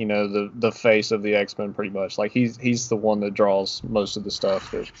 the face of the X-Men pretty much. Like, he's the one that draws most of the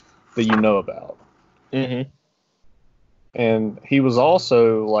stuff that you know about. Mm-hmm. And he was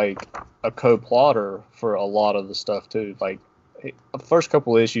also like a co-plotter for a lot of the stuff too. Like, the first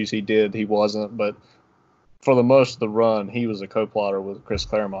couple issues he wasn't, but for the most of the run, he was a co-plotter with Chris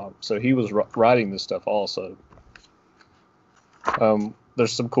Claremont. So he was writing this stuff also.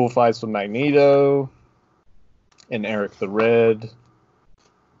 There's some cool fights with Magneto and Eric the Red.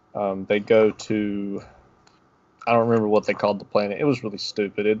 They go to, I don't remember what they called the planet. It was really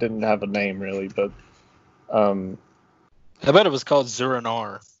stupid. It didn't have a name really, but I bet it was called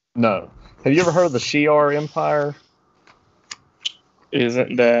Zuranar. no. Have you ever heard of the Shi'ar Empire?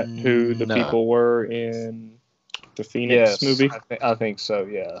 Isn't that who the No. people were in the Phoenix movie? I think so,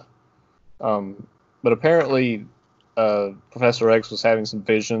 yeah. But apparently, Professor X was having some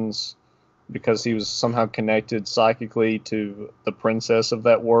visions because he was somehow connected psychically to the princess of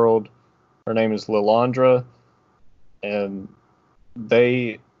that world. Her name is Lilandra. And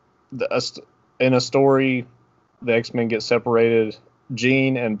in a story, the X-Men get separated.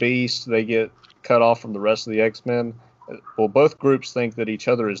 Jean and Beast, they get cut off from the rest of the X-Men. Well, both groups think that each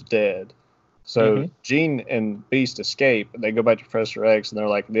other is dead. So Jean and Beast escape, and they go back to Professor X, and they're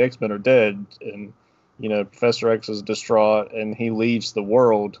like, the X-Men are dead. And Professor X is distraught, and he leaves the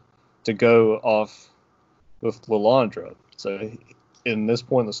world to go off with Lilandra. So in this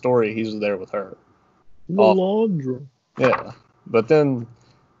point in the story, he's there with her. Lilandra. Yeah. But then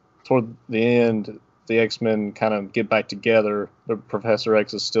toward the end, the X-Men kind of get back together. But Professor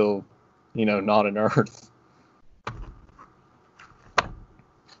X is still, not on Earth.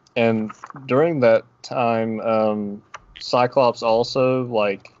 And during that time, Cyclops also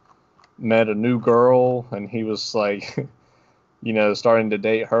met a new girl, and he was starting to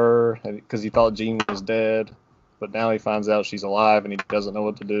date her because he thought Jean was dead, but now he finds out she's alive and he doesn't know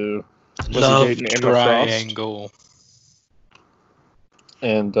what to do. Love triangle.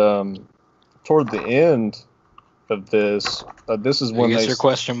 And toward the end of this is when your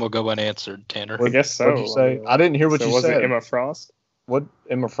question will go unanswered, Tanner. I guess so. What did you say? I didn't hear what you was said. Was it Emma Frost? What,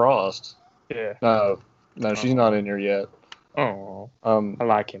 Emma Frost? Yeah. No, she's not in here yet. Oh, I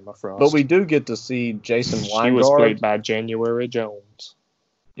like Emma Frost. But we do get to see Jason Weingard. She was played by January Jones.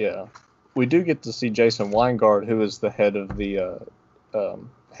 Yeah. We do get to see Jason Weingard, who is the head of the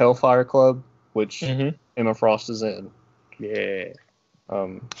Hellfire Club, which Emma Frost is in. Yeah.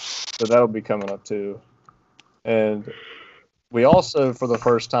 So that'll be coming up too. And we also, for the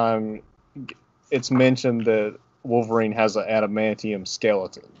first time, it's mentioned that Wolverine has an adamantium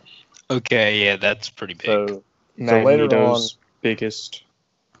skeleton. Okay, yeah, that's pretty big. So later on, biggest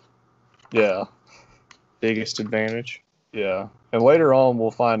advantage. Yeah, and later on we'll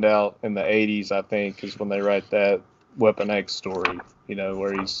find out in the 80s, I think, is when they write that Weapon X story.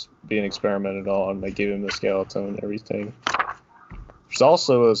 Where he's being experimented on. They give him the skeleton and everything. There's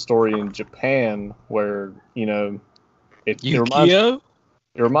also a story in Japan where it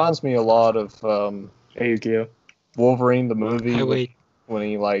reminds me a lot of Yu-Gi-Oh! Wolverine the movie. When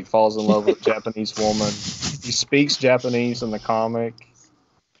he falls in love with a Japanese woman. He speaks Japanese in the comic.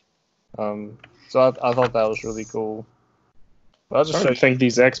 So I thought that was really cool. But I just think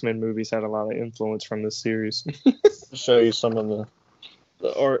these X-Men movies had a lot of influence from this series. show you some of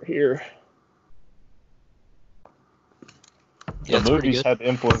the art here. Yeah, the movies had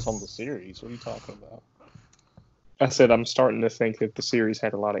influence on the series. What are you talking about? I said I'm starting to think that the series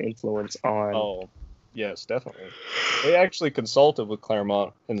had a lot of influence on... Oh, yes, definitely. They actually consulted with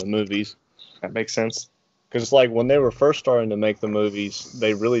Claremont in the movies. That makes sense. Because, when they were first starting to make the movies,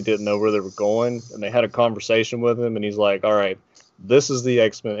 they really didn't know where they were going. And they had a conversation with him, and he's like, all right, this is the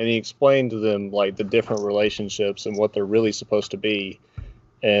X-Men. And he explained to them, the different relationships and what they're really supposed to be.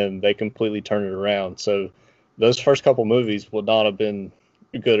 And they completely turned it around. So those first couple movies would not have been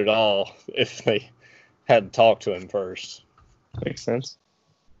good at all if they hadn't talked to him first. Makes sense.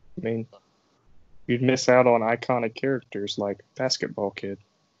 I mean, you'd miss out on iconic characters like Basketball Kid.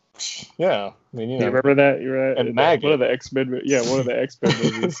 Yeah, I mean, you remember that? And Maggot. One of the X-Men. Yeah, one of the X-Men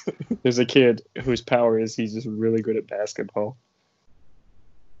movies. There's a kid whose power is he's just really good at basketball.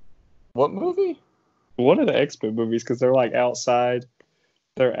 What movie? One of the X-Men movies, because they're outside.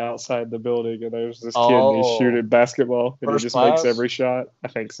 They're outside the building, and there's this kid, and he's shooting basketball, and he just makes every shot. I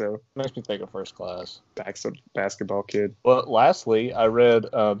think so. Makes me think of First Class. Basketball Kid. Well, lastly, I read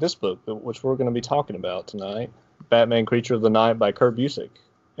this book, which we're going to be talking about tonight, Batman Creature of the Night by Kurt Busiek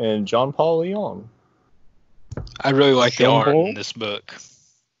and John Paul Leon. I really like the art in this book.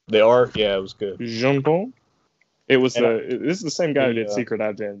 The art, yeah, it was good. Jean Paul? It was this is the same guy who did Secret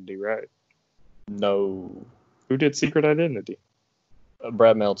Identity, right? No. Who did Secret Identity?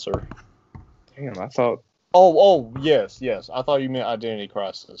 Brad Meltzer. Damn, I thought... Oh, yes. I thought you meant Identity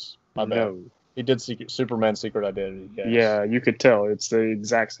Crisis. My bad. No. He did Superman Secret Identity. Yes. Yeah, you could tell. It's the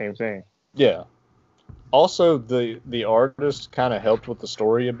exact same thing. Yeah. Also, the artist kind of helped with the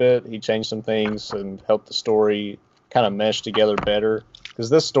story a bit. He changed some things and helped the story kind of mesh together better.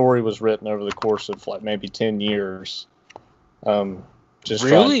 Because this story was written over the course of maybe 10 years. Just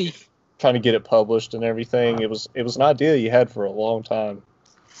really? Trying to get it published and everything. It was an idea you had for a long time.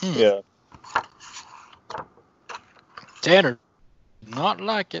 Yeah. Tanner, not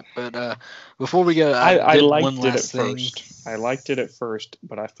like it, but before we go, I liked it at first. I liked it at first,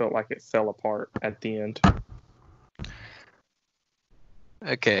 but I felt like it fell apart at the end.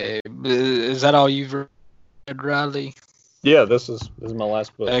 Okay, is that all you've read, Riley? Yeah, this is my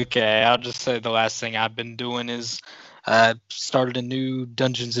last book. Okay, I'll just say the last thing I've been doing is started a new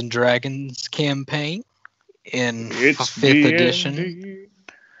Dungeons and Dragons campaign in 5th edition.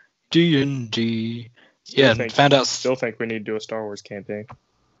 D&D. Yeah, found out. Still think we need to do a Star Wars campaign.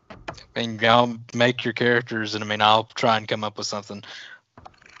 I'll make your characters, and I'll try and come up with something.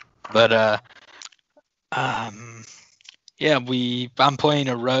 But yeah, I'm playing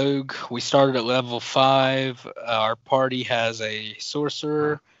a rogue. We started at level 5. Our party has a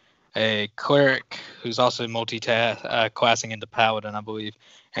sorcerer, a cleric who's also classing into paladin, I believe,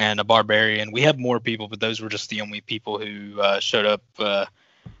 and a barbarian. We have more people, but those were just the only people who showed up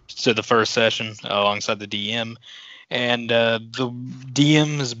to the first session alongside the DM. And the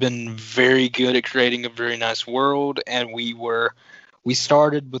DM has been very good at creating a very nice world, and we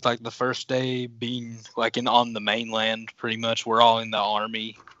started with like the first day being like on the mainland. Pretty much, we're all in the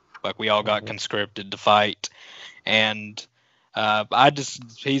army. Like we all got conscripted to fight, and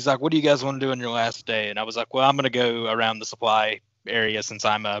he's like, "What do you guys want to do on your last day?" And I was like, "Well, I'm gonna go around the supply area since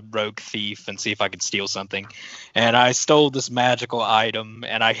I'm a rogue thief and see if I can steal something." And I stole this magical item,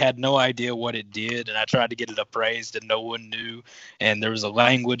 and I had no idea what it did, and I tried to get it appraised, and no one knew, and there was a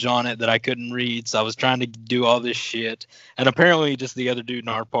language on it that I couldn't read, so I was trying to do all this shit, and apparently just the other dude in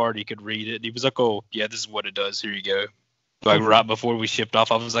our party could read it. He was like, "Oh yeah, this is what it does, here you go." Like right before we shipped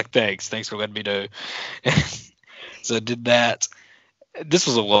off, I was like, thanks for letting me know. So I did that. This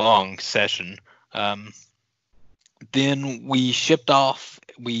was a long session. Then we shipped off.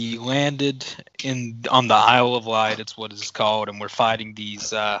 We landed on the Isle of Light. It's what it's called, and we're fighting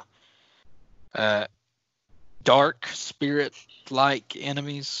these dark spirit-like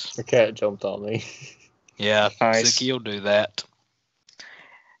enemies. The cat jumped on me. Yeah, nice. Zicky will do that.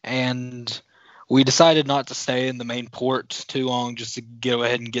 And we decided not to stay in the main port too long, just to go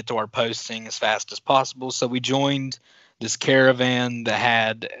ahead and get to our posting as fast as possible. So we joined this caravan that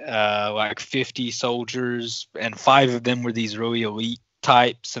had like 50 soldiers, and 5 of them were these really elite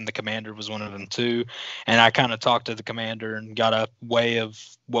types, and the commander was one of them too. And I kind of talked to the commander and got a way of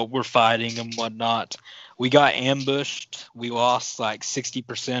what we're fighting and whatnot. We got ambushed. We lost like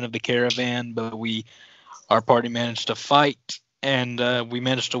 60% of the caravan, but our party managed to fight, and we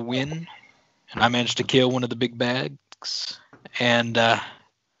managed to win. And I managed to kill one of the big bags. And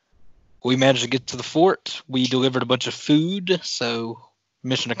we managed to get to the fort. We delivered a bunch of food, so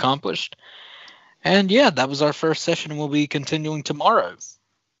mission accomplished. And yeah, that was our first session, and we'll be continuing tomorrow.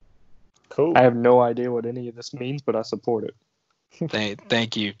 Cool. I have no idea what any of this means, but I support it.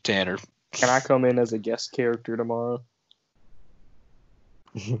 Thank you, Tanner. Can I come in as a guest character tomorrow?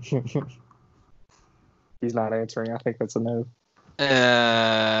 He's not answering. I think that's a no. What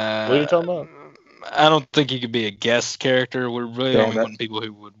are you talking about? I don't think you could be a guest character. We're really Yeah, only wanting people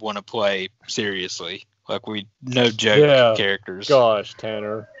who would want to play seriously. Like no joke characters. Gosh,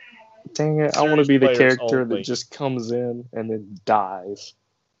 Tanner. Dang it, I want to be the Serious character only. that just comes in and then dies.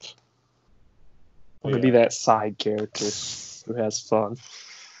 I want to Yeah. be that side character who has fun.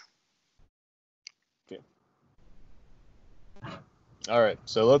 All right,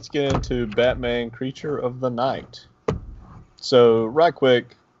 so let's get into Batman Creature of the Night. So, right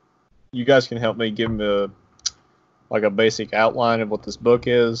quick, you guys can help me give me a basic outline of what this book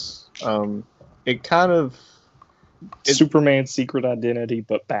is. It kind of Superman's secret identity,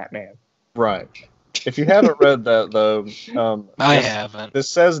 but Batman. right. If you haven't read that though, I haven't. This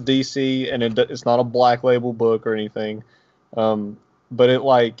says DC, and it's not a Black Label book or anything. But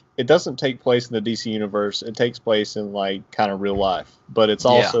it doesn't take place in the DC universe. It takes place in like kind of real life. But it's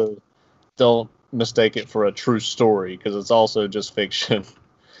also don't mistake it for a true story because it's also just fiction.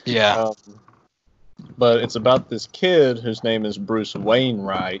 Yeah. But it's about this kid whose name is Bruce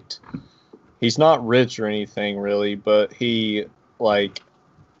Wainwright. He's not rich or anything really, but he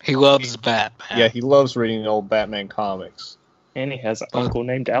loves Batman. Yeah, he loves reading old Batman comics. And he has an uncle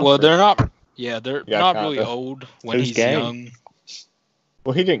named Alfred. Well, they're not. Yeah, they're Yeah, not kinda. really old when Who's he's gay? young.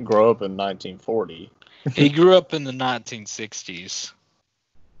 Well, he didn't grow up in 1940. He grew up in the 1960s.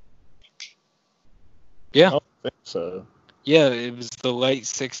 Yeah. I don't think so. Yeah, it was the late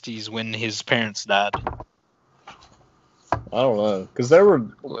 60s when his parents died. I don't know, because there were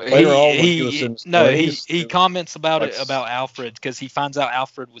later on when he was in his 20s, he comments about like- it about Alfred because he finds out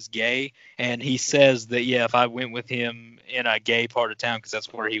Alfred was gay, and he says that if I went with him in a gay part of town because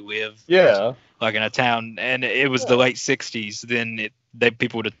that's where he lived, Yeah, like in a town, and it was the late 60s, then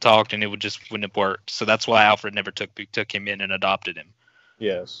people would have talked and it wouldn't have worked. So that's why Alfred never took him in and adopted him.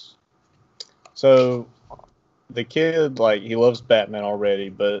 yes. So the kid, he loves Batman already,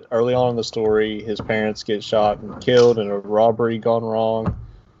 but early on in the story, his parents get shot and killed in a robbery gone wrong.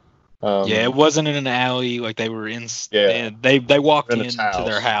 It wasn't in an alley. Like they were in. Yeah. They walked In his into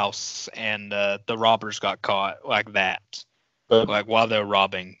their house. house, and the robbers got caught like that, But like while they were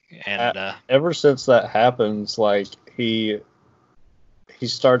robbing. And ever since that happens, he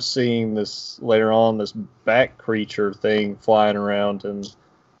starts seeing this later on, this bat creature thing flying around and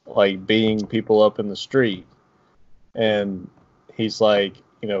beating people up in the street. And he's like,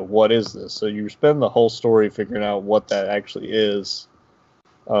 what is this? So you spend the whole story figuring out what that actually is,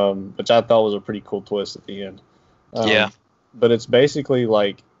 which I thought was a pretty cool twist at the end. Yeah. But it's basically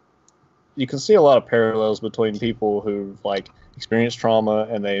you can see a lot of parallels between people who've like experienced trauma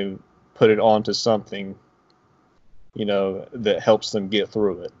and they put it onto something, that helps them get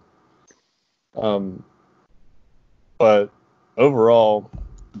through it. But overall,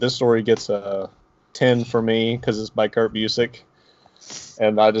 this story gets a 10 for me because it's by Kurt Busiek,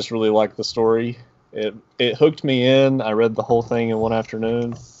 and I just really like the story. It hooked me in. I read the whole thing in one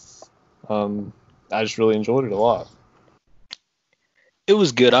afternoon. I just really enjoyed it a lot. It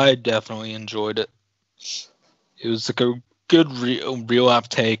was good. I definitely enjoyed it. It was like a good real life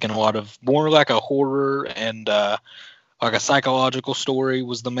take, and a lot of more like a horror and like a psychological story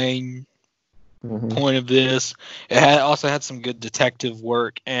was the main point of this. It also had some good detective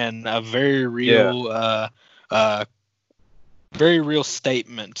work and a very real, very real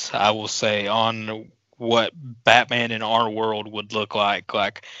statement, I will say, on what Batman in our world would look like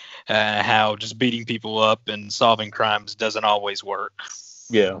how just beating people up and solving crimes doesn't always work.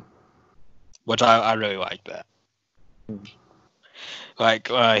 Yeah. Which I really like that. Like,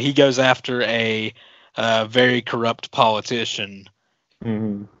 he goes after a very corrupt politician.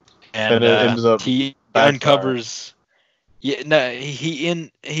 Mm-hmm. And it ends up he uncovers...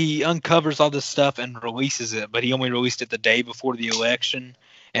 he uncovers all this stuff and releases it, but he only released it the day before the election.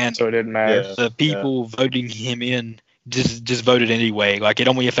 And so it didn't matter. The people voting him in just voted anyway. Like, it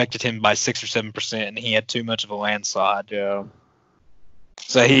only affected him by 6 or 7%, and he had too much of a landslide. Yeah.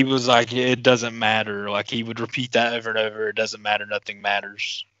 So he was like, it doesn't matter. Like, he would repeat that over and over. It doesn't matter. Nothing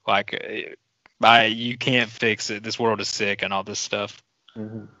matters. Like, you can't fix it. This world is sick and all this stuff.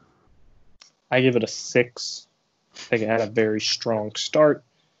 Mm-hmm. I give it a 6. I think it had a very strong start,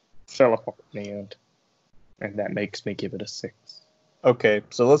 fell apart in the end, and that makes me give it a 6. Okay,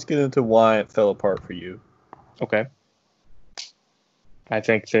 so let's get into why it fell apart for you. Okay. I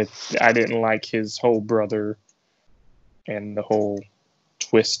think that I didn't like his whole brother and the whole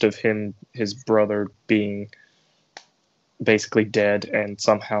twist of his brother being basically dead and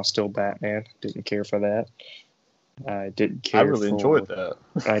somehow still Batman. Didn't care for that. I didn't care. I really enjoyed that.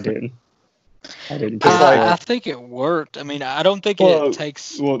 I didn't. I think it worked. I mean, I don't think it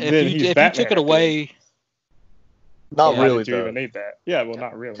takes. If you took it away, not really. Did you even need that? Yeah, well,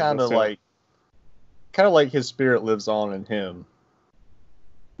 not really. Kind of like his spirit lives on in him.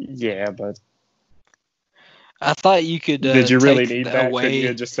 Yeah, but I thought you could. Did you really need that? Away.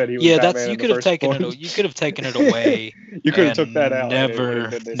 You just said he was Batman you could have taken it. You could have taken it away. You could have took that out.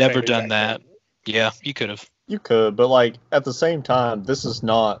 Never done that. Yeah, you could have. You could, but like at the same time, this is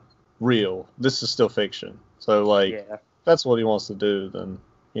not real. This is still fiction. So that's what he wants to do. Then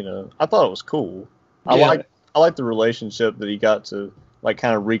I thought it was cool. I like the relationship that he got to like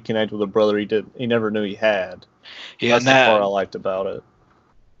kind of reconnect with a brother he never knew he had. Yeah, that's the part I liked about it.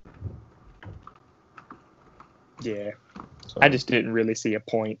 Yeah, so. I just didn't really see a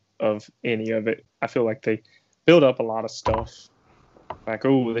point of any of it. I feel like they build up a lot of stuff. Like,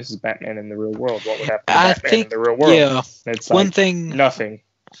 oh, this is Batman in the real world. What would happen to Batman in the real world? Yeah, it's one thing. Nothing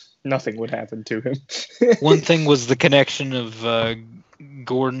would happen to him. One thing was the connection of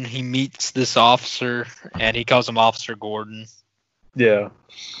Gordon. He meets this officer, and he calls him Officer Gordon. Yeah.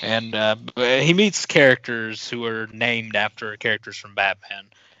 And he meets characters who are named after characters from Batman.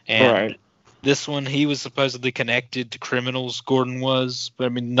 And this one, he was supposedly connected to criminals, Gordon was. But, I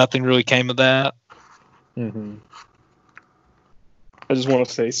mean, nothing really came of that. Mm-hmm. I just want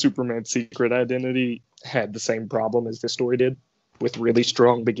to say Superman's secret identity had the same problem as this story did, with really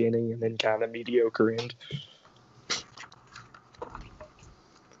strong beginning and then kind of mediocre end.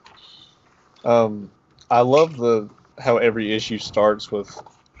 I love how every issue starts with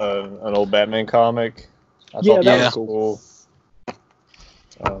an old Batman comic. I thought that was cool.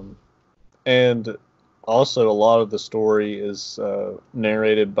 And also a lot of the story is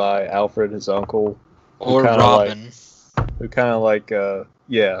narrated by Alfred, his uncle, or Robin, who kind of at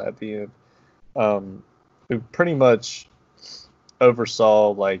the end, who pretty much oversaw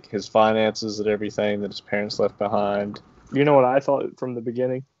like his finances and everything that his parents left behind. You know what I thought from the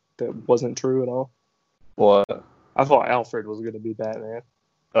beginning that wasn't true at all? What? I thought Alfred was going to be Batman.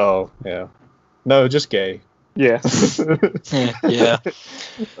 Oh, yeah. No, just gay. Yeah. Yeah.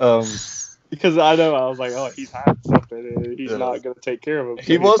 Because I was like, oh, he's hiding something. And he's not going to take care of him.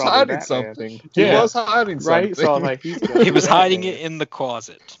 He was hiding something. He was hiding something. Right? So I was like, he was hiding it in the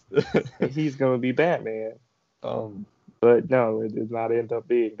closet. He's going to be Batman. But no, it did not end up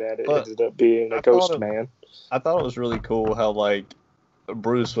being that. It ended up being a ghost man. I thought it was really cool how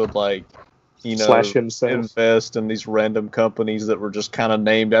Bruce would slash himself, invest in these random companies that were just kind of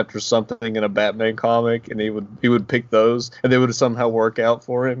named after something in a Batman comic, and he would pick those, and they would somehow work out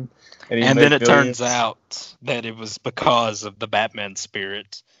for him. And then it turns out that it was because of the Batman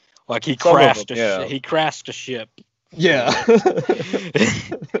spirit. Like he Some of crashed them, a yeah. he crashed a ship. Yeah.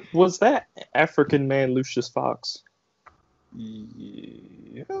 Was that African man Lucius Fox?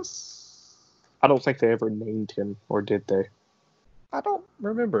 Yes. I don't think they ever named him, or did they? I don't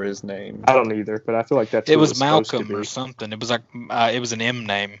remember his name. I don't either, but I feel like that's It who was supposed to Malcolm or be. something. It was like it was an M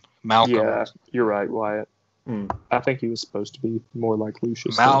name, Malcolm. Yeah, you're right, Wyatt. Hmm. I think he was supposed to be more like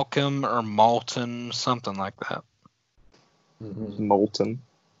Lucius. Malcolm or Malton, something like that. Mhm. Molten.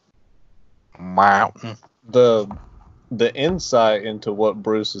 Mountain. The insight into what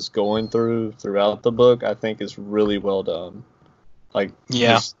Bruce is going through throughout the book, I think, is really well done. Like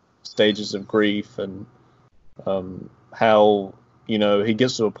his stages of grief and how he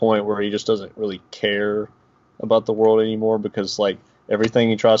gets to a point where he just doesn't really care about the world anymore because like everything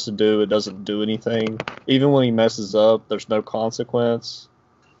he tries to do, it doesn't do anything. Even when he messes up, there's no consequence.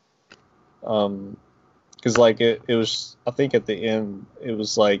 Because like it was, I think at the end, it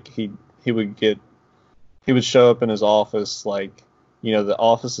was like he would show up in his office like, the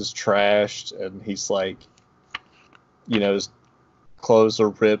office is trashed and he's like, his clothes are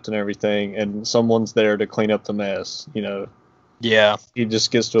ripped and everything, and someone's there to clean up the mess. Yeah. He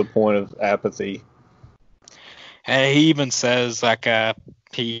just gets to a point of apathy. And he even says like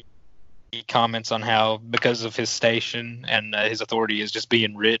he comments on how because of his station and his authority is just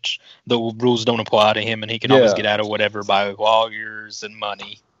being rich, the rules don't apply to him and he can always get out of whatever by lawyers and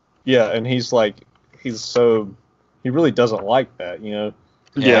money. Yeah, and he's like, he really doesn't like that, Yeah.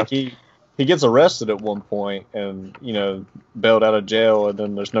 Like he gets arrested at one point and, bailed out of jail and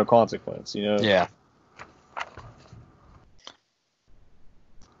then there's no consequence, Yeah.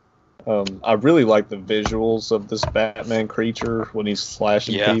 I really like the visuals of this Batman creature when he's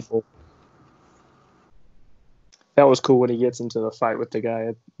slashing people. That was cool when he gets into the fight with the guy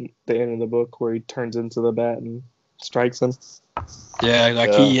at the end of the book where he turns into the bat and strikes him. Yeah,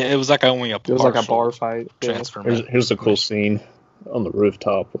 like it was like only a It was like a bar fight. Yeah. transformation. Here's a cool scene on the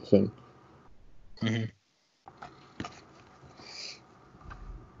rooftop with him. Mm-hmm.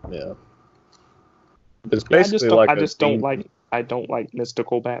 Yeah. It's basically I don't like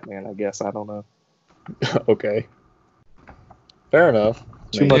mystical Batman, I guess. I don't know. Okay. Fair enough.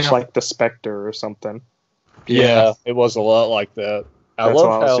 Too much like the Spectre or something. Yeah, it was a lot like that. That's why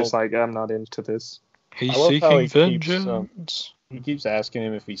I was just like, I'm not into this. He's I love how seeking he vengeance. He keeps asking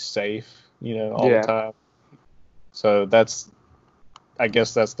him if he's safe, all the time. So I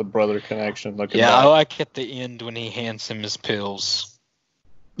guess that's the brother connection. Looking Yeah, back. I like at the end when he hands him his pills.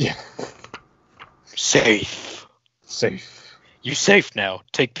 Yeah. Safe. You safe now.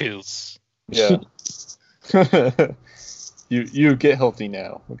 Take pills. Yeah. you get healthy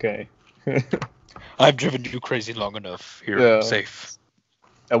now, okay? I've driven you crazy long enough. Here, Yeah. safe.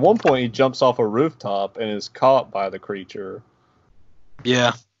 At one point, he jumps off a rooftop and is caught by the creature.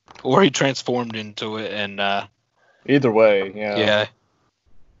 Yeah. Or he transformed into it and Either way, yeah. yeah.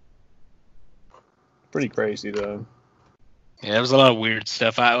 Pretty crazy though. Yeah, there was a lot of weird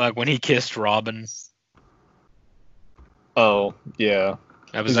stuff. I like when he kissed Robin. Oh, yeah.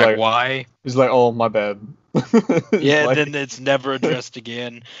 I was He's like, like- why? He's like, oh, my bad. Yeah, Like- then it's never addressed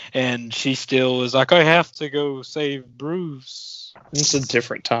again. And she still is like, I have to go save Bruce. It's a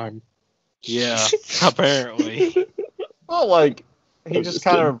different time. Yeah, apparently. Well, like, he I'm just just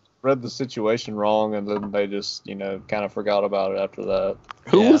kind kidding. of read the situation wrong, and then they just, kind of forgot about it after that.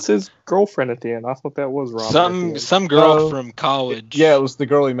 Who Yeah. was his girlfriend at the end? I thought that was Robin. Some girl No. from college. Yeah, it was the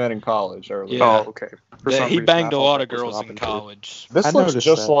girl he met in college earlier. Yeah. Oh, okay. For That some he reason, banged I a thought lot that of was girls Robin, in too. college. This I looks noticed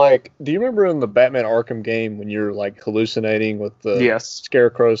just that. like. Do you remember in the Batman Arkham game when you're like hallucinating with the Yes.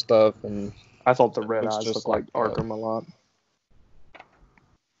 Scarecrow stuff and I thought the red Looks eyes just looked like like that. Arkham a lot.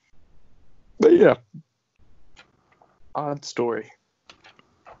 But yeah. Odd story.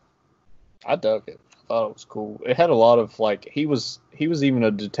 I dug it. I thought it was cool. It had a lot of like he was even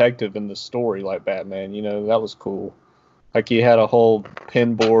a detective in the story like Batman. That was cool. Like he had a whole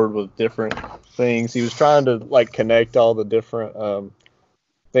pin board with different things. He was trying to like connect all the different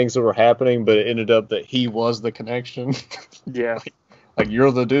things that were happening, but it ended up that he was the connection. Yeah. Like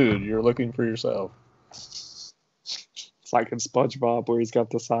you're the dude. You're looking for yourself. It's like in SpongeBob where he's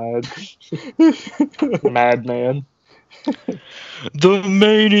got the side. Madman. The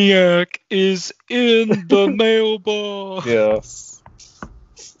maniac is in the mailbox. Yeah.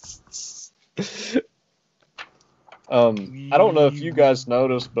 I don't know if you guys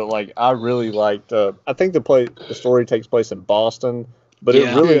noticed, but like I really liked. I think the story takes place in Boston, but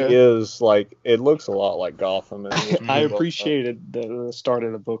Yeah. it really Yeah. is like it looks a lot like Gotham. And it's I pretty well done. appreciated the start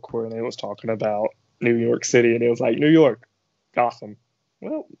of the book where they was talking about New York City and it was like New York, Gotham.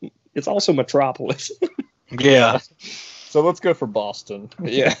 Well, it's also Metropolis. Yeah. So let's go for Boston.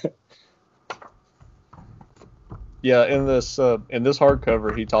 Yeah. Yeah, in this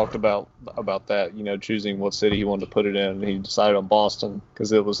hardcover, he talked about that, choosing what city he wanted to put it in. And he decided on Boston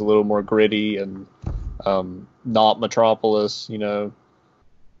because it was a little more gritty and not Metropolis.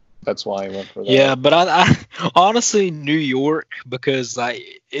 That's why he went for that. Yeah, but I honestly New York, because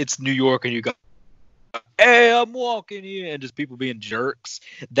it's New York and you go, hey, I'm walking here, and just people being jerks.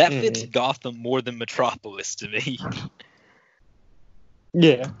 That fits Gotham more than Metropolis to me.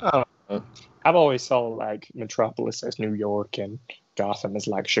 Yeah. I don't know. I've always saw like Metropolis as New York and Gotham as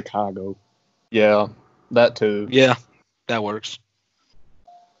like Chicago. Yeah, that too. Yeah, that works.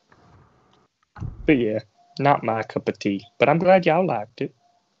 But yeah, not my cup of tea. But I'm glad y'all liked it.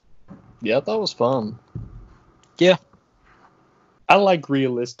 Yeah, I thought it was fun. Yeah. I like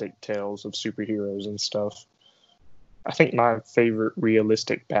realistic tales of superheroes and stuff. I think my favorite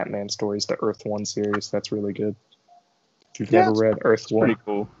realistic Batman story is the Earth 1 series. That's really good. If you've never read Earth 1, Pretty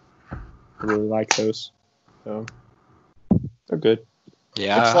cool. I really like those. Yeah. They're good.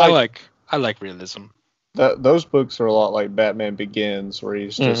 Yeah, It's I like realism. Those books are a lot like Batman Begins, where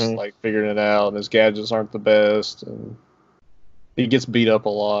he's just like figuring it out, and his gadgets aren't the best, and he gets beat up a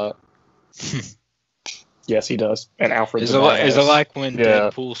lot. Yes, he does. And Alfred's Is it like when Yeah.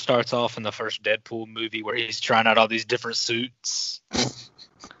 Deadpool starts off in the first Deadpool movie where he's trying out all these different suits?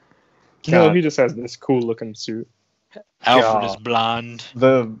 No, he just has this cool looking suit. Alfred is blind.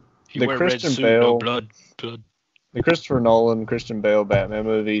 The He The wear Christian red suit, Bale- no blood. the Christopher Nolan, Christian Bale Batman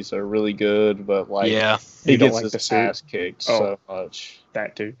movies are really good, but Yeah. he You don't gets like his the suit? ass kicked so much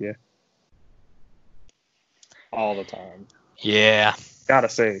That too, yeah. all the time. Yeah. Gotta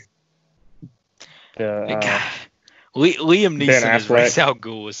say. The Liam Ben Neeson as Affleck. Ra's al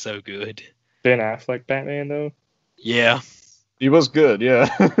Ghul was so good. Ben Affleck Batman though. Yeah. He was good, yeah.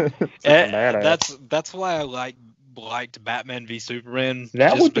 badass. That's why I liked Batman v Superman.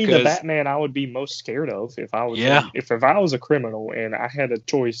 That just would be the because- Batman I would be most scared of if I was Yeah. if I was a criminal and I had a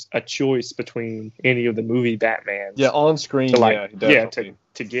choice between any of the movie Batmans. Yeah, on screen, definitely.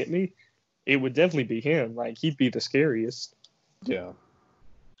 to get me, it would definitely be him. Like he'd be the scariest. Yeah.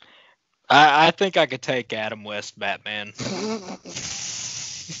 I think I could take Adam West Batman.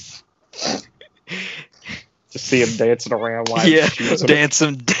 Just see him dancing around like Yeah, shoots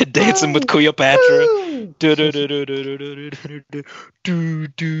him. dancing with Cleopatra.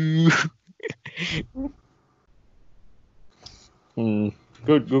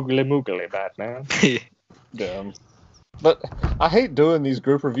 Good googly moogly Batman. Yeah. But I hate doing these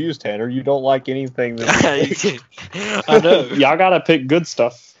group reviews, Tanner. You don't like anything that I know. Y'all gotta pick good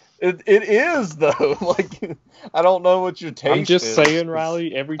stuff. It is though. Like I don't know what your taste I'm just is. saying,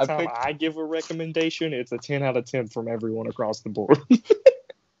 Riley, every I time picked- I give a recommendation, it's a 10 out of 10 from everyone across the board.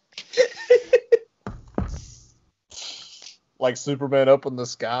 Like Superman up in the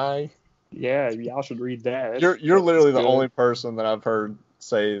sky. Yeah, y'all should read that. You're literally the good. only person that I've heard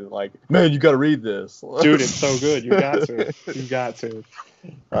say like, man, you got to read this. Dude, it's so good. You got to. You got to.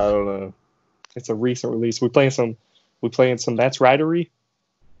 I don't know. It's a recent release. We playing some That's Rightery.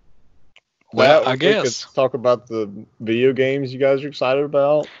 Well, That, I we could guess. talk about the video games you guys are excited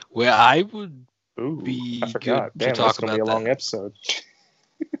about. Well, I would. Ooh, Be I forgot. good to Damn, talk that's gonna be a about long that. episode.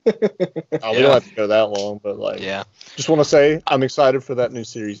 We don't have to go that long, but Yeah. just want to say I'm excited for that new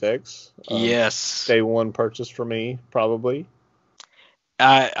Series X. Yes. Day one purchase for me, probably.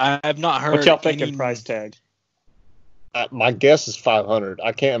 I have not heard. What y'all thinking any- price tag? My guess is 500.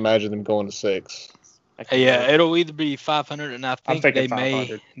 I can't imagine them going to 6. Yeah, it'll either be 500, and I think thinking they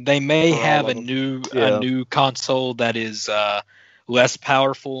 500 may for all have of a them. new Yeah. a new console that is less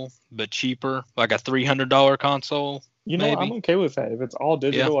powerful but cheaper, like a $300 console. You know, maybe. I'm okay with that. If it's all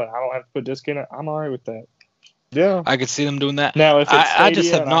digital and I don't have to put disc in it, I'm all right with that. Yeah. I could see them doing that. Now, if it's Stadia I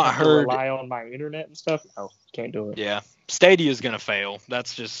just have and not I have to heard. rely on my internet and stuff, no, can't do it. Yeah, Stadia's gonna fail.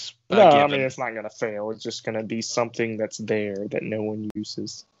 That's just a No, I given. mean it's not gonna fail. It's just gonna be something that's there that no one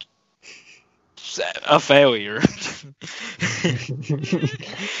uses. A failure.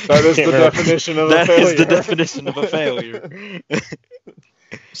 That is the Can't remember. definition of a That failure. is the definition of a failure.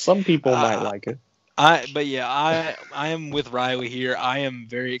 Some people might like it. I am with Riley here. I am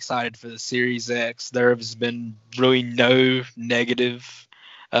very excited for the Series X. There has been really no negative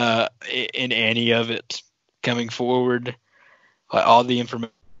in any of it coming forward. All the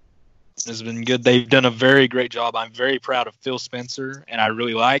information has been good. They've done a very great job. I'm very proud of Phil Spencer, and I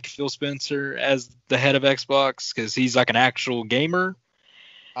really like Phil Spencer as the head of Xbox because he's like an actual gamer.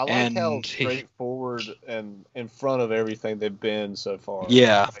 I like and how he- straightforward and in front of everything they've been so far.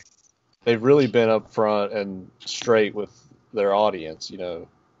 Yeah. Like, they've really been up front and straight with their audience.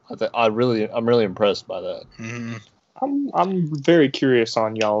 I'm really impressed by that. Mhm. I'm very curious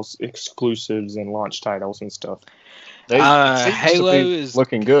on y'all's exclusives and launch titles and stuff. Halo is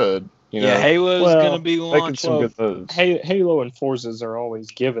looking good. Halo is going to be launched. Making some good moves. Halo and Forzas are always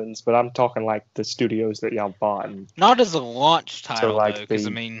givens, but I'm talking like the studios that y'all bought. Not as a launch title, like though, because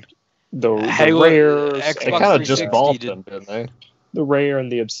the Halo, rares, Xbox they kind of just 360 bought them, didn't they? The Rare and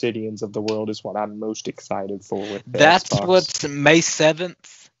the Obsidians of the world is what I'm most excited for with the That's Xbox. what's May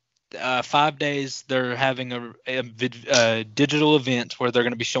 7th. 5 days, they're having a digital event where they're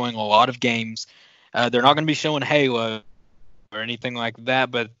going to be showing a lot of games. They're not going to be showing Halo or anything like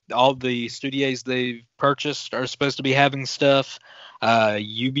that, but all the studios they've purchased are supposed to be having stuff.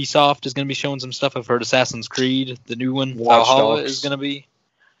 Ubisoft is going to be showing some stuff. I've heard Assassin's Creed, the new one, Valhalla, is going to be.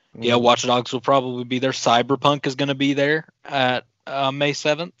 Yeah, Watch Dogs will probably be there. Cyberpunk is going to be there at May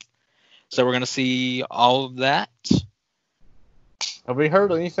 7th. So we're going to see all of that. Have we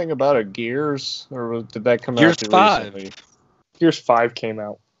heard anything about a Gears, or did that come Gears out 5. recently? Gears 5 came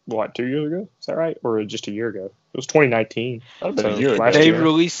out, 2 years ago? Is that right? Or just a year ago? It was 2019. That'd have been a year ago. last They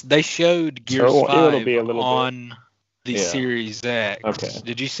year. they showed Gears So 5 it'll be a little on the Yeah. Series X. Okay.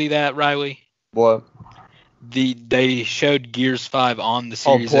 Did you see that, Riley? What? They showed Gears 5 on the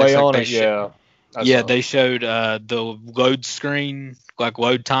Oh, Series play X. on they it, yeah. Yeah, they showed the load screen, like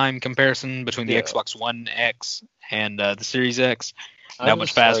load time comparison between the Yeah. Xbox One X and the Series X. I How much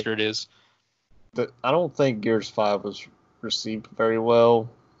just, faster it is. I don't think Gears 5 was received very well.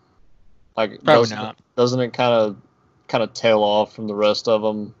 Like, Probably not. Doesn't it kind of tail off from the rest of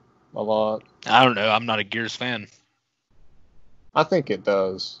them a lot? I don't know. I'm not a Gears fan. I think it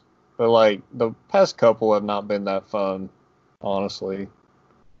does. But, like, the past couple have not been that fun, honestly.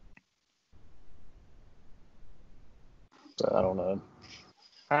 So, I don't know.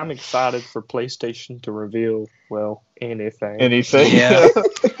 I'm excited for PlayStation to reveal, well, anything. Yeah.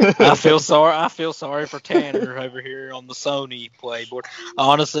 I feel sorry for Tanner over here on the Sony playboard.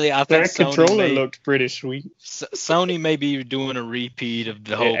 Honestly, I think That controller looked pretty sweet. Sony may be doing a repeat of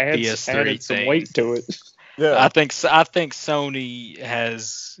the whole PS3 added some thing. weight to it. Yeah. I think Sony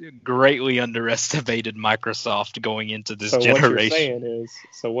has greatly underestimated Microsoft going into this generation.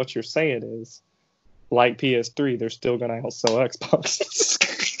 What you're saying is, like PS3, they're still gonna outsell Xbox.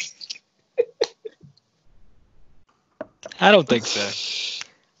 I don't think so.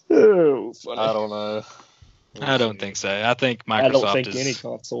 Oh, funny. I don't know. I don't think so. I think Microsoft I don't think is. any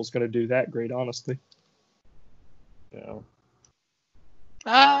console is gonna do that great, honestly. Yeah.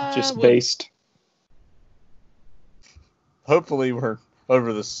 Just based. Hopefully we're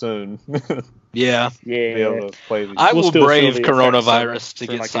over this soon. Yeah. Be able to play these. I We'll will still brave feel the coronavirus effects to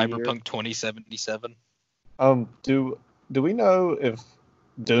for get like a year. Cyberpunk 2077. Do we know if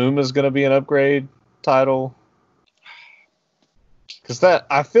Doom is going to be an upgrade title? Because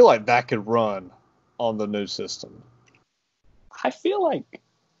I feel like that could run on the new system. I feel like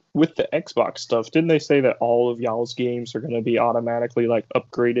with the Xbox stuff, didn't they say that all of y'all's games are going to be automatically like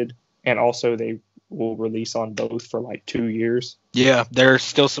upgraded, and also they will release on both for like 2 years? Yeah, they're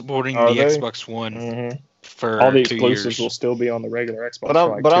still supporting Are the they? Xbox One for All the 2 exclusives years. will still be on the regular Xbox. But for I'm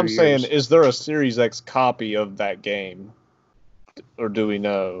like but 2 I'm years. saying, is there a Series X copy of that game, or do we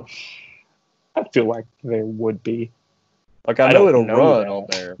know? I feel like there would be. Like I I know don't it'll know run that, on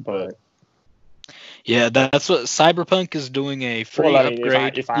there, but Yeah, that's what Cyberpunk is doing, a free Well, I mean,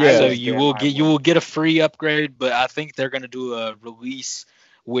 upgrade. if I So was you them, will I get would. a free upgrade, but I think they're going to do a release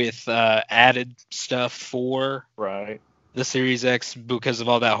with added stuff for right. the Series X because of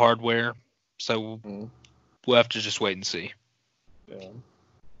all that hardware. So Mhm. we'll have to just wait and see. Yeah.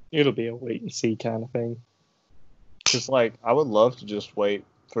 It'll be a wait and see kind of thing. Because like I would love to just wait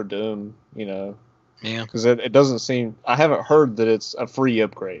for Doom, Yeah. because it doesn't seem. I haven't heard that it's a free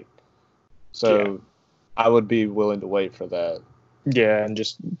upgrade, so I would be willing to wait for that. Yeah, and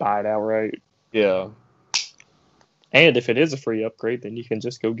just buy it outright. Yeah. And if it is a free upgrade, then you can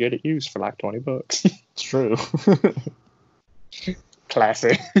just go get it used for like $20. It's true.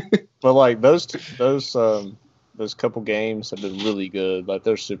 Classic. But like those couple games have been really good. Like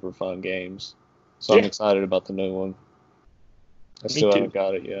they're super fun games. So I'm Yeah. excited about the new one. I Me still too. haven't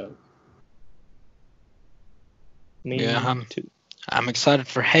got it yet. Yeah, too. I'm excited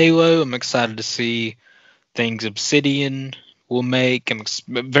for Halo. I'm excited to see things Obsidian will make. I'm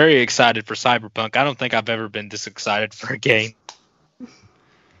very excited for Cyberpunk. I don't think I've ever been this excited for a game.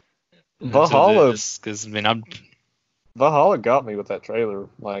 Valhalla, Because I'm Valhalla got me with that trailer.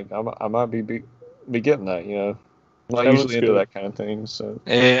 Like I might be getting that. I'm not That usually looks into good. that kind of thing. So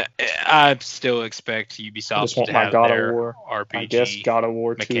I still expect I Ubisoft just want to my have God of their War. RPG I guess God of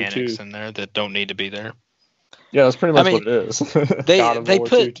War 2 mechanics too. in there that don't need to be there. yeah, that's pretty much I mean, what it is. They God of they War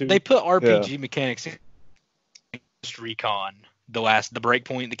put 2 too. they put RPG mechanics Recon, the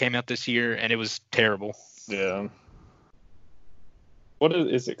Breakpoint that came out this year, and it was terrible. Yeah. What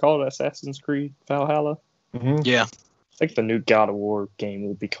is it called? Assassin's Creed Valhalla? Mm-hmm. Yeah. I think the new God of War game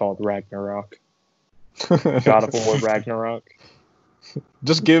will be called Ragnarok. God of War Ragnarok.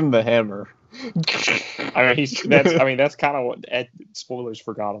 Just give him the hammer. That's kind of what spoilers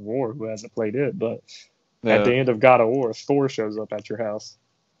for God of War, who hasn't played it, but at the end of God of War, Thor shows up at your house.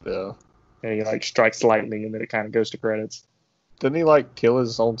 Yeah. And he like strikes lightning, and then it kind of goes to credits. Didn't he like kill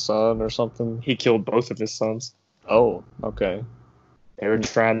his own son or something? He killed both of his sons. Oh, okay. They were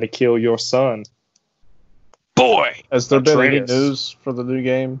trying to kill your son. Boy! Has there been any Atreus. news for the new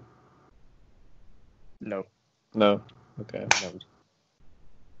game? No. No. Okay. No.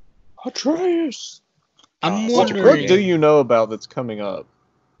 Atreus! I'm What wondering. do you know about that's coming up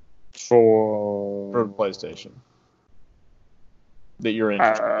For for PlayStation that you're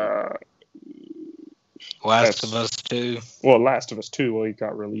interested Last of Us 2. Last of Us 2, well, you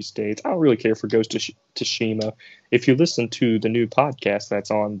got release dates. I don't really care for Ghost of Tsushima. If you listen to the new podcast that's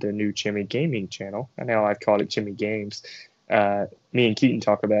on the new Chimmy Gaming channel, and now I've called it Chimmy Games, me and Keaton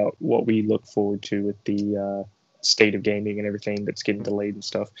talk about what we look forward to with the state of gaming and everything that's getting delayed and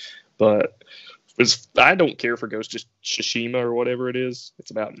stuff. But I don't care for Ghost of Tsushima or whatever it is.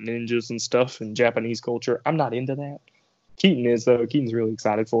 It's about ninjas and stuff and Japanese culture. I'm not into that. Keaton is, though. Keaton's really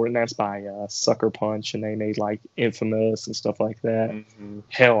excited for it, and that's by Sucker Punch, and they made, like, Infamous and stuff like that. Mm-hmm.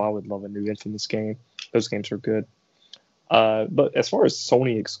 Hell, I would love a new Infamous game. Those games are good. But as far as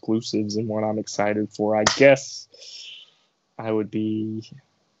Sony exclusives and what I'm excited for, I guess I would be...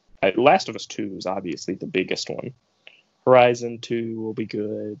 Last of Us 2 is obviously the biggest one. Horizon 2 will be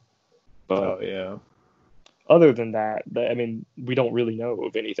good. But yeah. other than that, we don't really know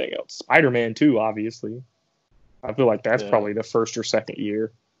of anything else. Spider-Man 2, obviously. I feel like that's probably the first or second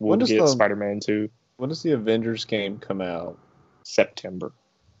year we'll get Spider-Man 2. When does the Avengers game come out? September.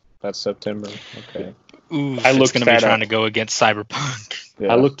 That's September. Okay. Ooh, I looked going to be that trying up. to go against Cyberpunk.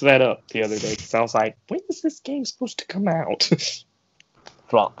 Yeah. I looked that up the other day because I was like, when is this game supposed to come out?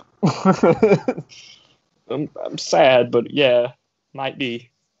 Flop. I'm sad, but yeah, might be.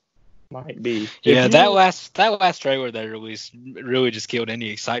 Yeah, that last trailer they released really just killed any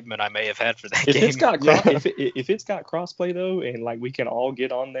excitement I may have had for that If game. if it's got crossplay though, and like we can all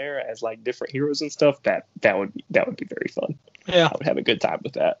get on there as like different heroes and stuff, that would be very fun. Yeah, I would have a good time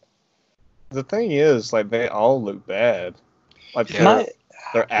with that. The thing is, like, they all look bad. Like, Yeah.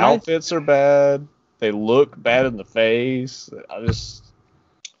 their outfits are bad. They look bad in the face.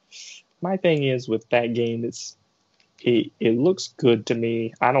 My thing is with that game, it looks good to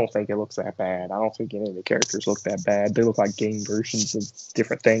me. I don't think it looks that bad. I don't think any of the characters look that bad. They look like game versions of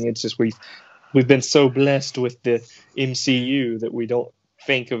different things. It's just we've been so blessed with the MCU that we don't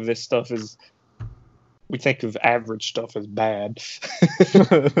think of this stuff as... We think of average stuff as bad.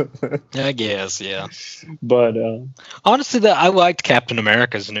 I guess, yeah. But honestly, I liked Captain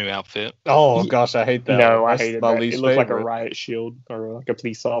America's new outfit. Oh gosh, I hate that. no, I That's hated my that. least It looked like a favorite. riot shield or like a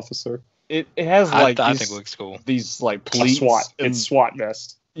police officer. It has like I these, think it looks cool. these like A pleats. SWAT. and- It's SWAT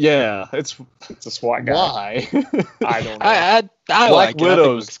vest. yeah, it's It's a SWAT guy. why. I don't know. I Black like it. I think it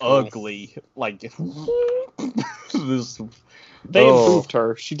Widow's looks cool. ugly. Like this. They Oh. improved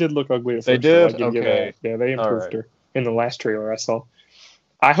her. She did look ugly at They first. so I did? give you Okay. that. Yeah, they All improved right. her in the last trailer I saw.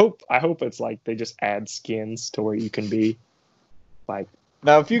 I hope it's like they just add skins to where you can be like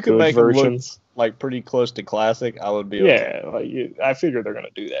Now, if you could good make them look versions. like pretty close to classic, I would be okay. Yeah, I figure they're gonna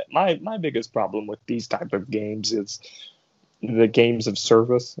do that. My biggest problem with these type of games is the games of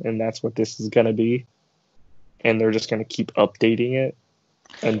service, and that's what this is gonna be. And they're just gonna keep updating it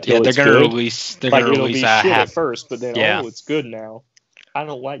until Yeah, they're it's going to good. release. They're Like going to it'll be release shit a at half. first, but then Yeah. it's good now. I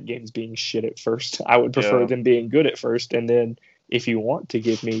don't like games being shit at first. I would prefer Yeah. them being good at first, and then if you want to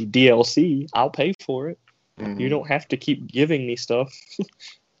give me DLC, I'll pay for it. Mhm. You don't have to keep giving me stuff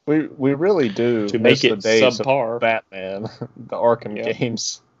We really do to miss make the it days of subpar. Batman, the Arkham Yeah.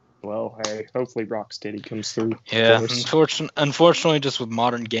 games. Well, hey, hopefully Rocksteady comes through. Yeah, for us. unfortunately, just with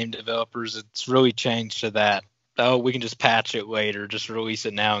modern game developers, it's really changed to that. Oh, we can just patch it later, just release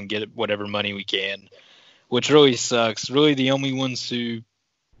it now and get whatever money we can, which really sucks. Really, the only ones who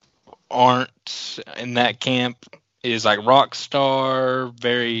aren't in that camp is like Rockstar,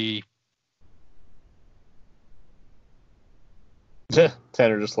 very...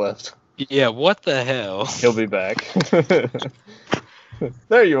 Tanner just left. Yeah, what the hell? He'll be back.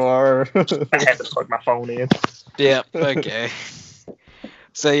 There you are. I had to plug my phone in. Yeah, okay.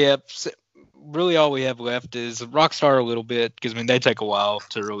 So, yeah, really all we have left is Rockstar a little bit, because, I mean, they take a while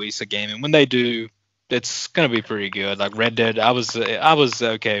to release a game, and when they do, it's going to be pretty good. Like Red Dead, I was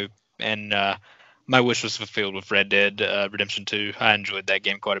okay, and my wish was fulfilled with Red Dead Redemption 2. I enjoyed that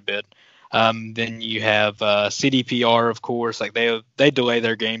game quite a bit. Then you have CDPR, of course. Like they delay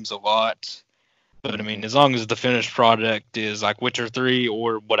their games a lot, but I mean, as long as the finished product is like Witcher 3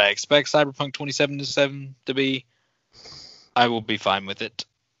 or what I expect Cyberpunk 2077 to be, I will be fine with it.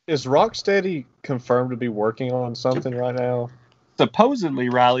 Is Rocksteady confirmed to be working on something right now? Supposedly,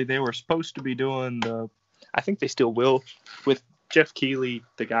 Riley, they were supposed to be doing I think they still will, with Jeff Keighley,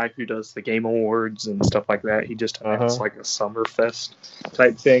 the guy who does the Game Awards and stuff like that. He just announced like a Summerfest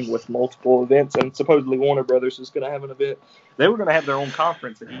type thing with multiple events, and supposedly Warner Brothers is going to have an event. They were going to have their own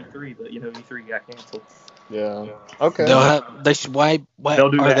conference at E3, but E3 got canceled. Yeah. Okay.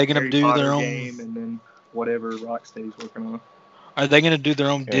 They'll do are they going to do their own game and then whatever Rocksteady's working on? Are they going to do their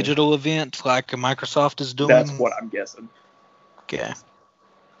own digital event like Microsoft is doing? That's what I'm guessing. Okay.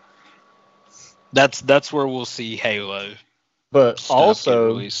 That's where we'll see Halo. But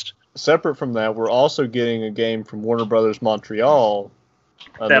also, separate from that, we're also getting a game from Warner Brothers Montreal,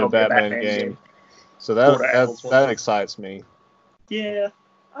 a new Batman game. So that excites me. Yeah,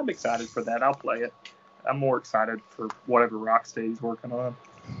 I'm excited for that. I'll play it. I'm more excited for whatever Rocksteady's working on.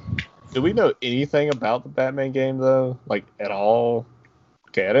 Do we know anything about the Batman game, though? Like, at all?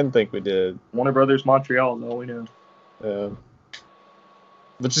 Okay, I didn't think we did. Warner Brothers Montreal is all we know. Yeah.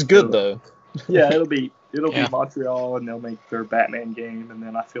 Which is good, though. Yeah, it'll be Montreal, and they'll make their Batman game, and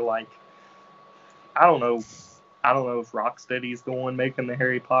then I feel like I don't know if Rocksteady's the one making the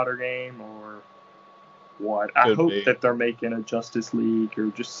Harry Potter game or what. I hope that they're making a Justice League or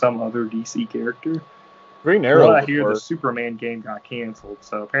just some other DC character. Green Arrow. Well, I hear the Superman game got canceled,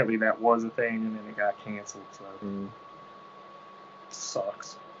 so apparently that was a thing, and then it got canceled. So it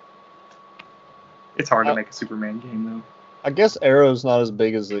sucks. It's hard to make a Superman game, though. I guess Arrow's not as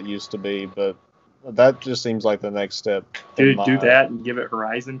big as it used to be, but that just seems like the next step. Dude, do that and give it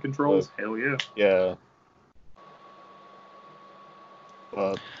Horizon controls? Hell yeah. Yeah.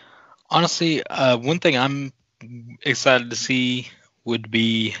 Honestly, one thing I'm excited to see would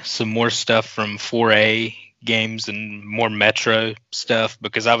be some more stuff from 4A games and more Metro stuff,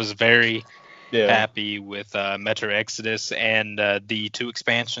 because I was very happy with Metro Exodus and the 2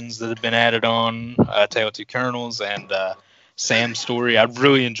 expansions that have been added on, Tale of Two Colonels and Sam's Story. I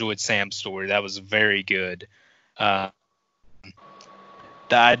really enjoyed Sam's Story. That was very good. I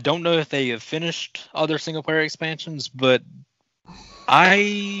don't know if they have finished other single-player expansions, but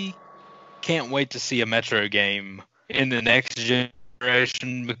I can't wait to see a Metro game in the next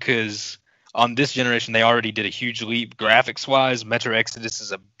generation, because on this generation they already did a huge leap graphics-wise. Metro Exodus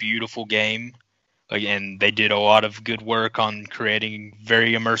is a beautiful game, and they did a lot of good work on creating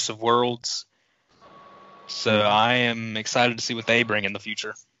very immersive worlds. So I am excited to see what they bring in the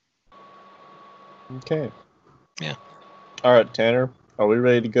future. Okay. Yeah. All right, Tanner. Are we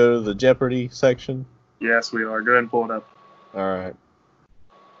ready to go to the Jeopardy section? Yes, we are. Go ahead and pull it up. All right.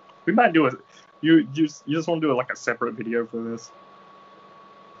 We might do you just want to do like a separate video for this?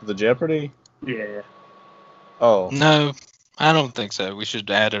 The Jeopardy? Yeah. Oh. No, I don't think so. We should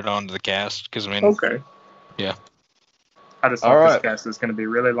add it on to the cast, because I mean. Okay. Yeah. I just thought this cast is going to be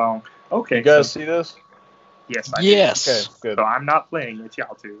really long. Okay. You guys see this? Yes, I Yes. Do. Okay, good. So I'm not playing it,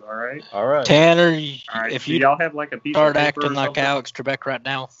 y'all two, all right? All right. Tanner, All right, if you y'all have like a piece start of paper acting like Alex Trebek right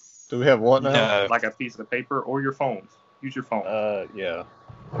now. Do we have what now? No. like a piece of paper or your phones. Use your phone. Yeah.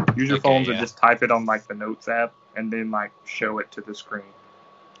 Use your phones and just type it on like the Notes app and then like show it to the screen.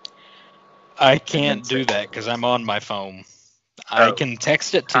 I can't do that because I'm on my phone. I can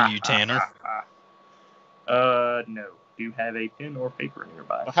text it to you, Tanner. No. Do you have a pen or paper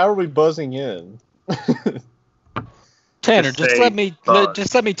nearby? How are we buzzing in? Tanner, just let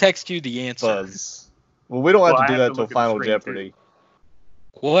me text you the answer. Buzz. Well, we don't have to do that till Final Jeopardy.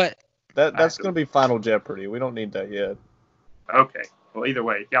 What? That's going to be Final Jeopardy. We don't need that yet. Okay. Well, either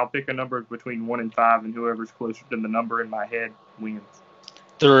way, y'all pick a number between 1 and 5, and whoever's closer to the number in my head wins.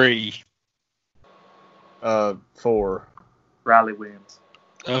 3. 4. Riley wins.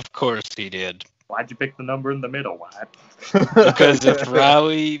 Of course he did. Why'd you pick the number in the middle, Wyatt? Because if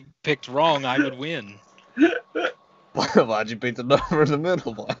Riley picked wrong, I would win. Why'd you pick the number in the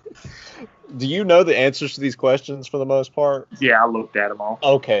middle? Do you know the answers to these questions for the most part? Yeah, I looked at them all.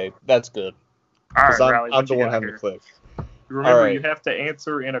 Okay, that's good. All right, Riley, I'm the one having to click. Remember, you have to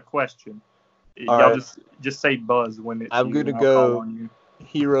answer in a question. Y'all just say buzz when it's I'm going to go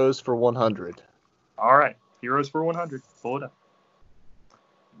Heroes for 100. All right, Heroes for 100. Pull it up.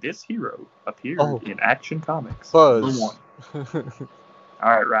 This hero appeared in Action Comics. Buzz. All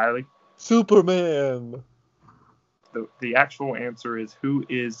right, Riley. Superman. The actual answer is, who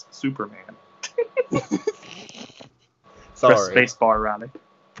is Superman? Sorry. Press spacebar, Riley.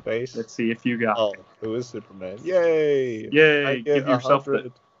 Space. Let's see if you got Oh, who is Superman? Yay! Yay! I get Give yourself 100.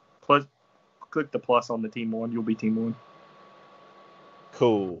 the plus. Click the plus on the team one. You'll be team one.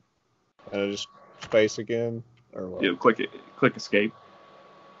 Cool. And just space again, or what? You click it. Click escape.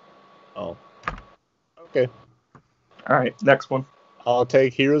 Oh. Okay. All right. Next one. I'll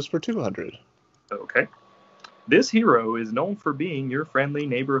take Heroes for 200. Okay. This hero is known for being your friendly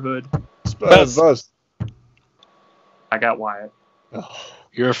neighborhood. Buzz. I got Wyatt. Oh,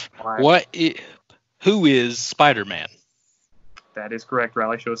 Wyatt. Who is Spider-Man? That is correct.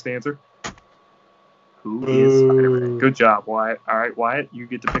 Riley, show us the answer. Who is Spider-Man? Good job, Wyatt. All right, Wyatt, you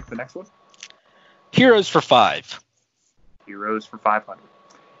get to pick the next one. Heroes for 5. Heroes for 500.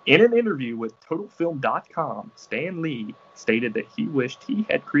 In an interview with TotalFilm.com, Stan Lee stated that he wished he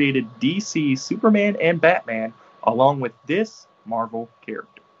had created DC Superman and Batman along with this Marvel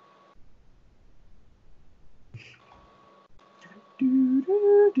character.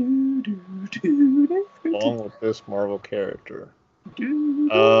 along with this Marvel character.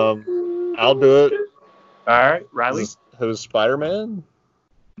 I'll do it. All right, Riley. Who's Spider-Man?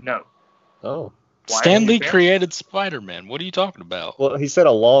 No. Oh. Stan Lee created Spider-Man. What are you talking about? Well, he said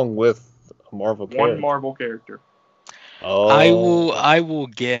along with a Marvel character. One Marvel character. Oh. I will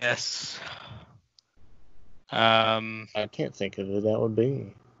guess. I can't think of who that would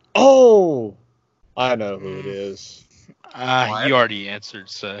be. Oh, I know who it is. You already answered,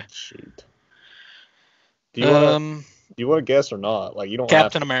 so. Shoot. Do you want to guess or not? Like you don't.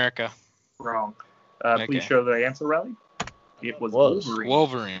 Captain America. Wrong. Okay. Please show the answer, Riley. It was Wolverine.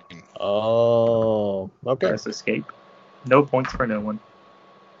 Wolverine. Oh, okay. Press escape. No points for no one.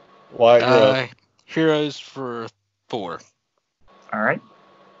 Why? Heroes for 4. All right.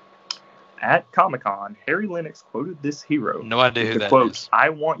 At Comic-Con, Harry Lennox quoted this hero. No idea who the that quote, is. I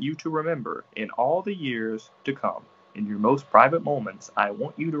want you to remember, in all the years to come, in your most private moments, I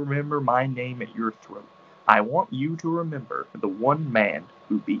want you to remember my name at your throat. I want you to remember the one man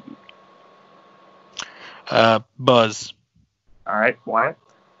who beat you. Buzz. All right, Wyatt?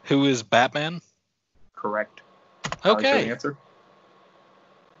 Who is Batman? Correct. Okay. Answer.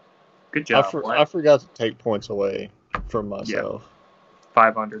 Good job, Wyatt. I forgot to take points away from myself.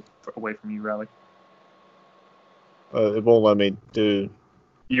 500 away from you, Riley. It won't let me do.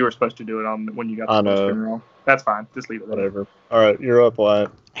 You were supposed to do it on when you got the I know. spin wrong. That's fine. Just leave it there. Whatever. All right, you're up, Wyatt.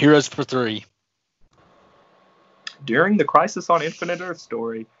 Heroes for 3. During the Crisis on Infinite Earth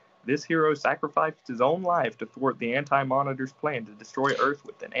story, this hero sacrificed his own life to thwart the Anti-Monitor's plan to destroy Earth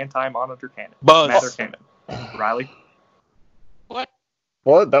with an Anti-Monitor cannon. Buzz. Matter cannon. Riley? What?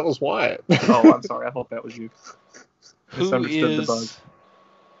 What? That was Wyatt. Oh, I'm sorry. I thought that was you.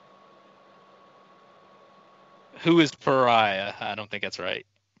 Who is Pariah? I don't think that's right.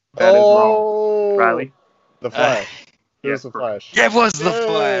 That is wrong. Riley? The Flash. Yes, the Flash. Yeah, it was the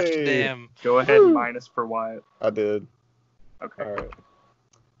Flash. Yay. Damn. Go ahead and minus for Wyatt. I did. Okay. All right.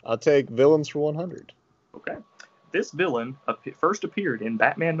 I'll take villains for 100. Okay. This villain first appeared in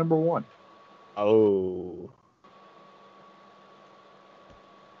Batman #1. Oh.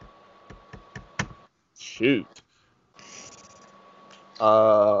 Shoot.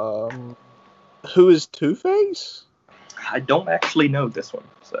 Who is Two-Face? I don't actually know this one.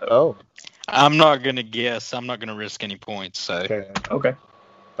 So. Oh. I'm not going to guess. I'm not going to risk any points. So. Okay.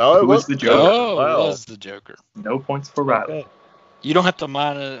 Oh, it Who was the Joker? Oh, Wow. it was the Joker. No points for Riley. Okay. You don't have to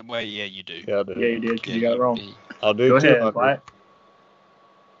mind it. Well, yeah, you do. Yeah, I do. Yeah, you did because you got it wrong. I'll do Go 200. ahead, Wyatt.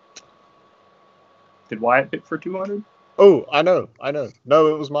 Did Wyatt pick for 200? Oh, I know.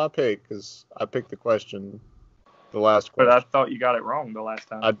 No, it was my pick because I picked the question, the last But question. I thought you got it wrong the last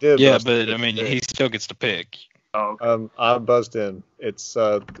time. I did. Yeah, I still but I mean, picked. he still gets to pick. Oh, okay. I buzzed in. It's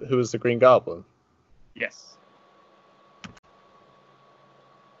who is the Green Goblin? Yes.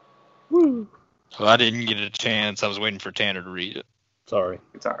 Woo. Well, I didn't get a chance. I was waiting for Tanner to read it. Sorry.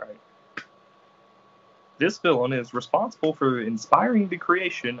 It's all right. This villain is responsible for inspiring the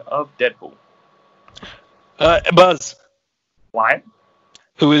creation of Deadpool. Buzz. Wyatt?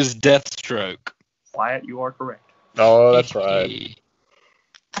 Who is Deathstroke? Wyatt, you are correct. Oh, that's right.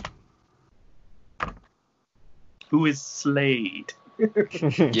 Who is Slade?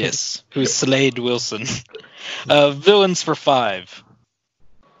 Yes. Who is Slade Wilson? Villains for 5.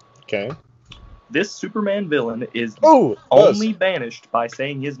 Okay. This Superman villain is Oh, only banished by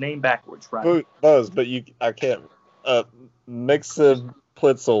saying his name backwards, right? Buzz, but I can't.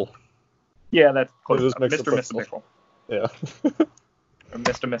 Mixoplitzel. Yeah, that's close. It was Mr. Mixoplitzel. Mistlepickle. Yeah. Or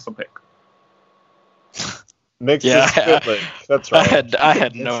Mr. Mistlepick. Mixoplitzel. That's right. I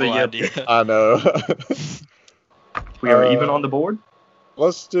had no So, yeah. idea. I know. We are even on the board.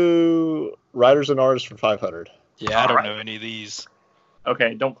 Let's do writers and artists for 500. Yeah, I don't Alright. know any of these.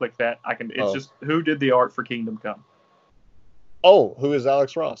 Okay, don't click that. It's Oh. just who did the art for Kingdom Come? Oh, who is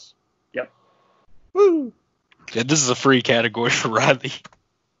Alex Ross? Yep. Woo! Yeah, this is a free category for Riley.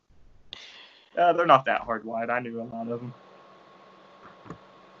 They're not that hard, Wyatt. I knew a lot of them.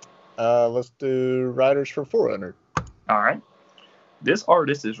 Let's do writers for 400. All right. This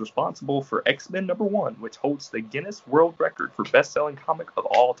artist is responsible for X-Men #1, which holds the Guinness World Record for best-selling comic of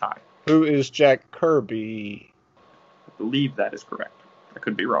all time. Who is Jack Kirby? I believe that is correct. I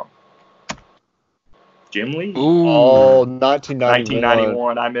could be wrong. Jim Lee. Ooh, Oh, 1991.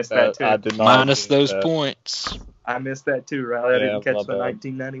 1991. I missed that too. I did not minus get those that. points. I missed that too, Riley. I Yeah, didn't catch my the bad.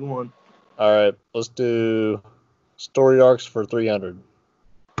 1991. All right, let's do story arcs for 300.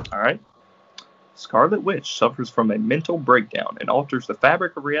 All right. Scarlet Witch suffers from a mental breakdown and alters the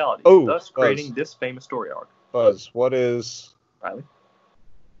fabric of reality, Oh, thus Buzz. creating this famous story arc. Buzz, what is Riley?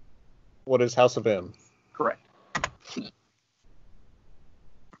 House of M? Correct.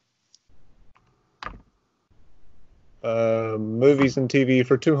 Movies and TV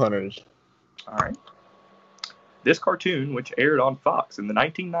for 200. All right. This cartoon, which aired on Fox in the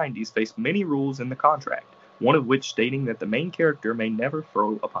 1990s, faced many rules in the contract, one of which stating that the main character may never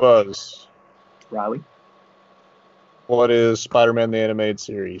throw a punch. Buzz, Riley? what is Spider-Man the Animated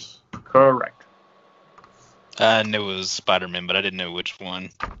Series? Correct. I knew it was Spider-Man, but I didn't know which one.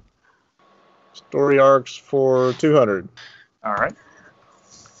 Story arcs for 200. All right.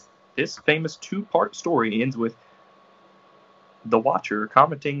 This famous two-part story ends with the Watcher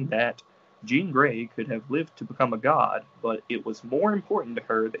commenting that Jean Grey could have lived to become a god, but it was more important to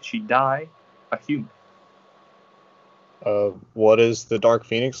her that she die a human. What is the Dark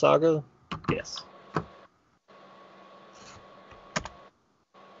Phoenix saga? Yes.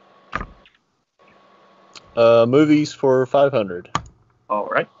 Movies for 500. All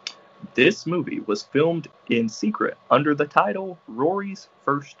right. This movie was filmed in secret under the title Rory's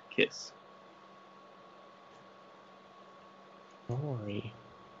First Kiss. Rory.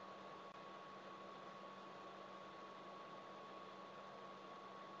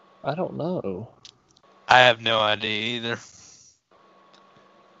 I don't know. I have no idea either.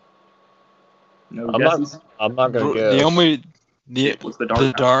 No I'm guesses? not gonna guess. The only It was The Dark the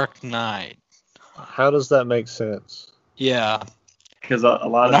Knight. Dark Knight. How does that make sense? Yeah, Because a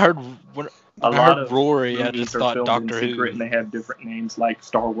lot when I of heard when a I lot heard of Rory, I movies just are thought filmed Doctor in secret, Who. and they have different names. Like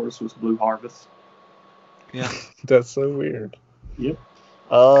Star Wars was Blue Harvest. Yeah. That's so weird. Yep.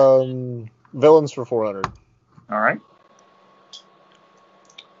 Villains for 400. All right.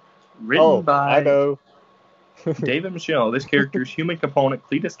 Written I by know. David Michelle, this character's human component,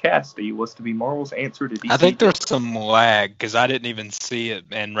 Cletus Cassidy, was to be Marvel's answer to DC. I think there's some lag because I didn't even see it,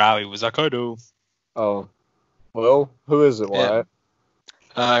 and Riley was like, "I do." Oh. Well, who is it, Yeah.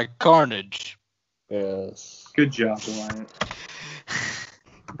 Wyatt? Carnage. Yes. Good job, Wyatt.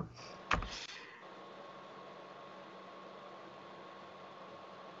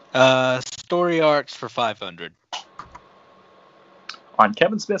 Story arcs for 500. On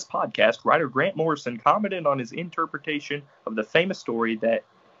Kevin Smith's podcast, writer Grant Morrison commented on his interpretation of the famous story that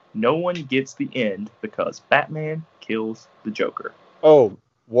no one gets the end because Batman kills the Joker. Oh,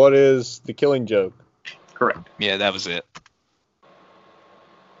 what is The Killing Joke? Correct. Yeah, that was it.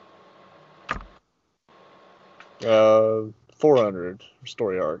 400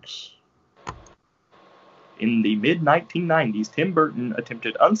 story arcs. In the mid-1990s, Tim Burton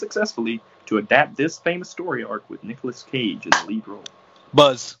attempted unsuccessfully to adapt this famous story arc with Nicolas Cage in the lead role.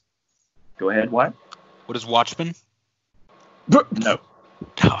 Buzz. Go ahead, Wyatt. What is Watchmen? No.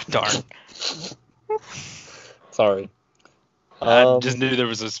 Oh, darn. Sorry. I just knew there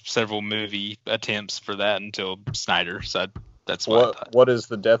was several movie attempts for that until Snyder, so that's what I thought. What is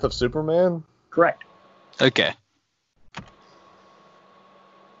The Death of Superman? Correct. Okay.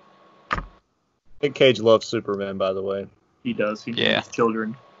 Nick Cage loves Superman, by the way. He does. He Yeah. names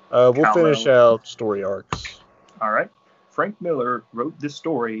children. We'll Kal-El. finish out story arcs. All right. Frank Miller wrote this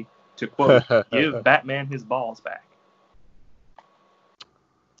story to, quote, give Batman his balls back.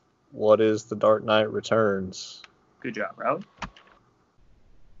 What is The Dark Knight Returns? Good job, Riley.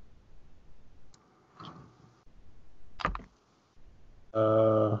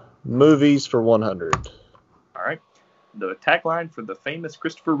 Movies for 100. All right. The tagline for the famous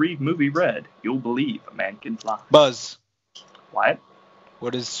Christopher Reeve movie read, "You'll believe a man can fly." Buzz. Wyatt?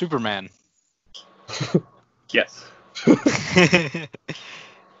 What is Superman? Yes.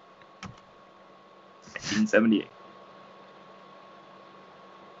 1978.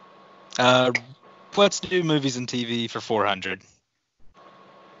 Let's do movies and TV for 400.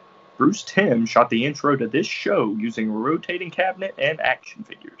 Bruce Timm shot the intro to this show using a rotating cabinet and action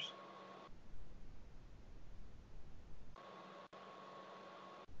figures.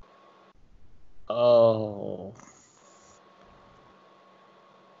 Oh.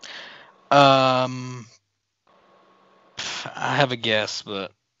 I have a guess,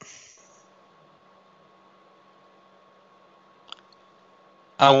 but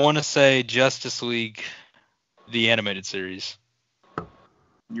I want to say Justice League, the animated series.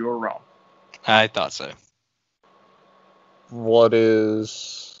 You're wrong. I thought so. What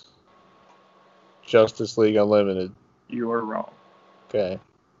is Justice League Unlimited? You are wrong. Okay.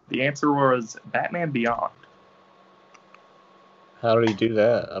 The answer was Batman Beyond. How did he do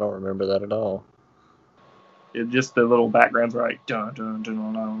that? I don't remember that at all. It just the little backgrounds were like dun dun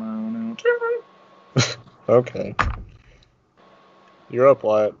dun dun dun dun. Dun. Okay. You're up,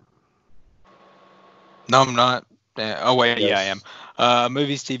 Wyatt. No, I'm not. Oh, wait, Yes. yeah, I am.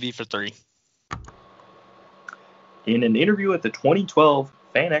 Movies, TV for 3. In an interview at the 2012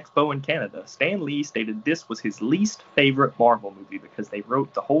 Fan Expo in Canada, Stan Lee stated this was his least favorite Marvel movie because they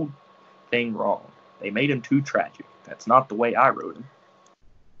wrote the whole thing wrong. They made him too tragic. That's not the way I wrote him.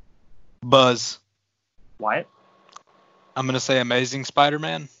 Buzz. Wyatt? I'm going to say Amazing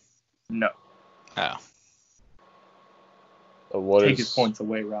Spider-Man. No. Oh. Take his points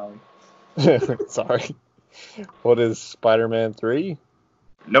away, Riley. Sorry. What is Spider-Man 3?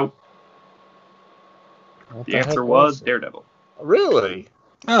 Nope. What The answer was Daredevil. Really?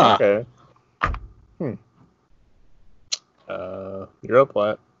 Oh. Okay. You're up,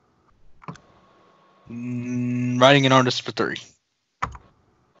 Wyatt. Writing an artist for 3.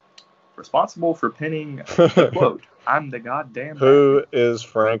 Responsible for penning the quote, "I'm the goddamn Who is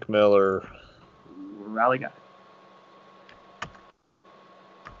Frank Miller? Riley guy."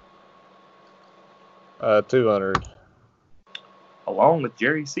 200. Along with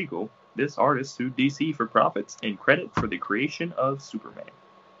Jerry Siegel, this artist sued DC for profits and credit for the creation of Superman.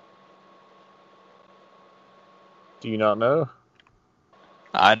 Do you not know?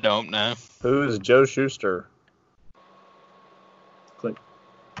 I don't know. Who is Joe Shuster? Click.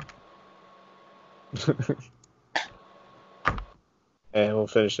 And we'll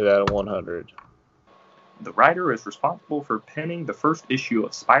finish it at a 100. The writer is responsible for penning the first issue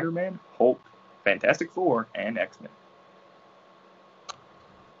of Spider-Man, Hulk, Fantastic Four, and X-Men.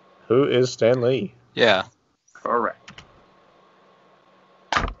 Who is Stan Lee? Yeah. Correct.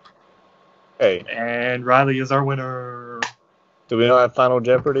 Hey, And Riley is our winner. do we not have Final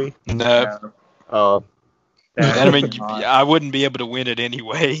Jeopardy? No. Oh, I mean, I wouldn't be able to win it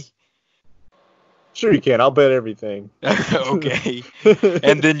anyway. sure you can. I'll bet everything. Okay.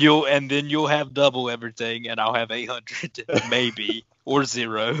 And then you'll have double everything, and I'll have 800 maybe or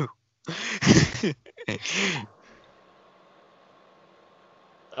 0.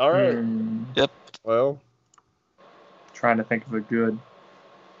 All right. Yep. Well, Trying to think of a good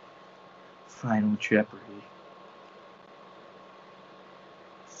Final Jeopardy.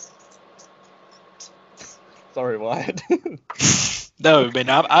 sorry, Wyatt. No, I mean,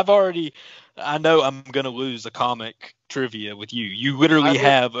 I've already. I know I'm gonna lose a comic trivia with you. You literally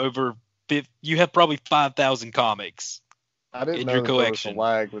have you have probably 5,000 comics. I didn't in know your that there was a collection.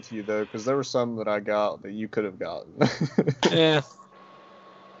 lag with you, though, because there were some that I got that you could have gotten. Yeah.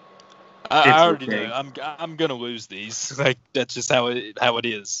 It's I already okay. know. I'm gonna lose these. Like that's just how it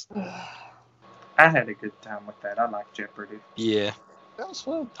is. I had a good time with that. I like Jeopardy. Yeah. That was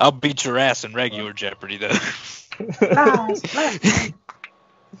fun. I'll beat your ass in regular Jeopardy though.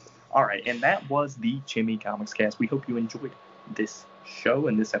 All right, and that was the Chimmy Comics Cast. We hope you enjoyed this show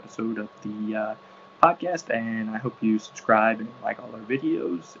and this episode of the podcast, and I hope you subscribe and like all our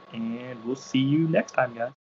videos, and we'll see you next time, guys.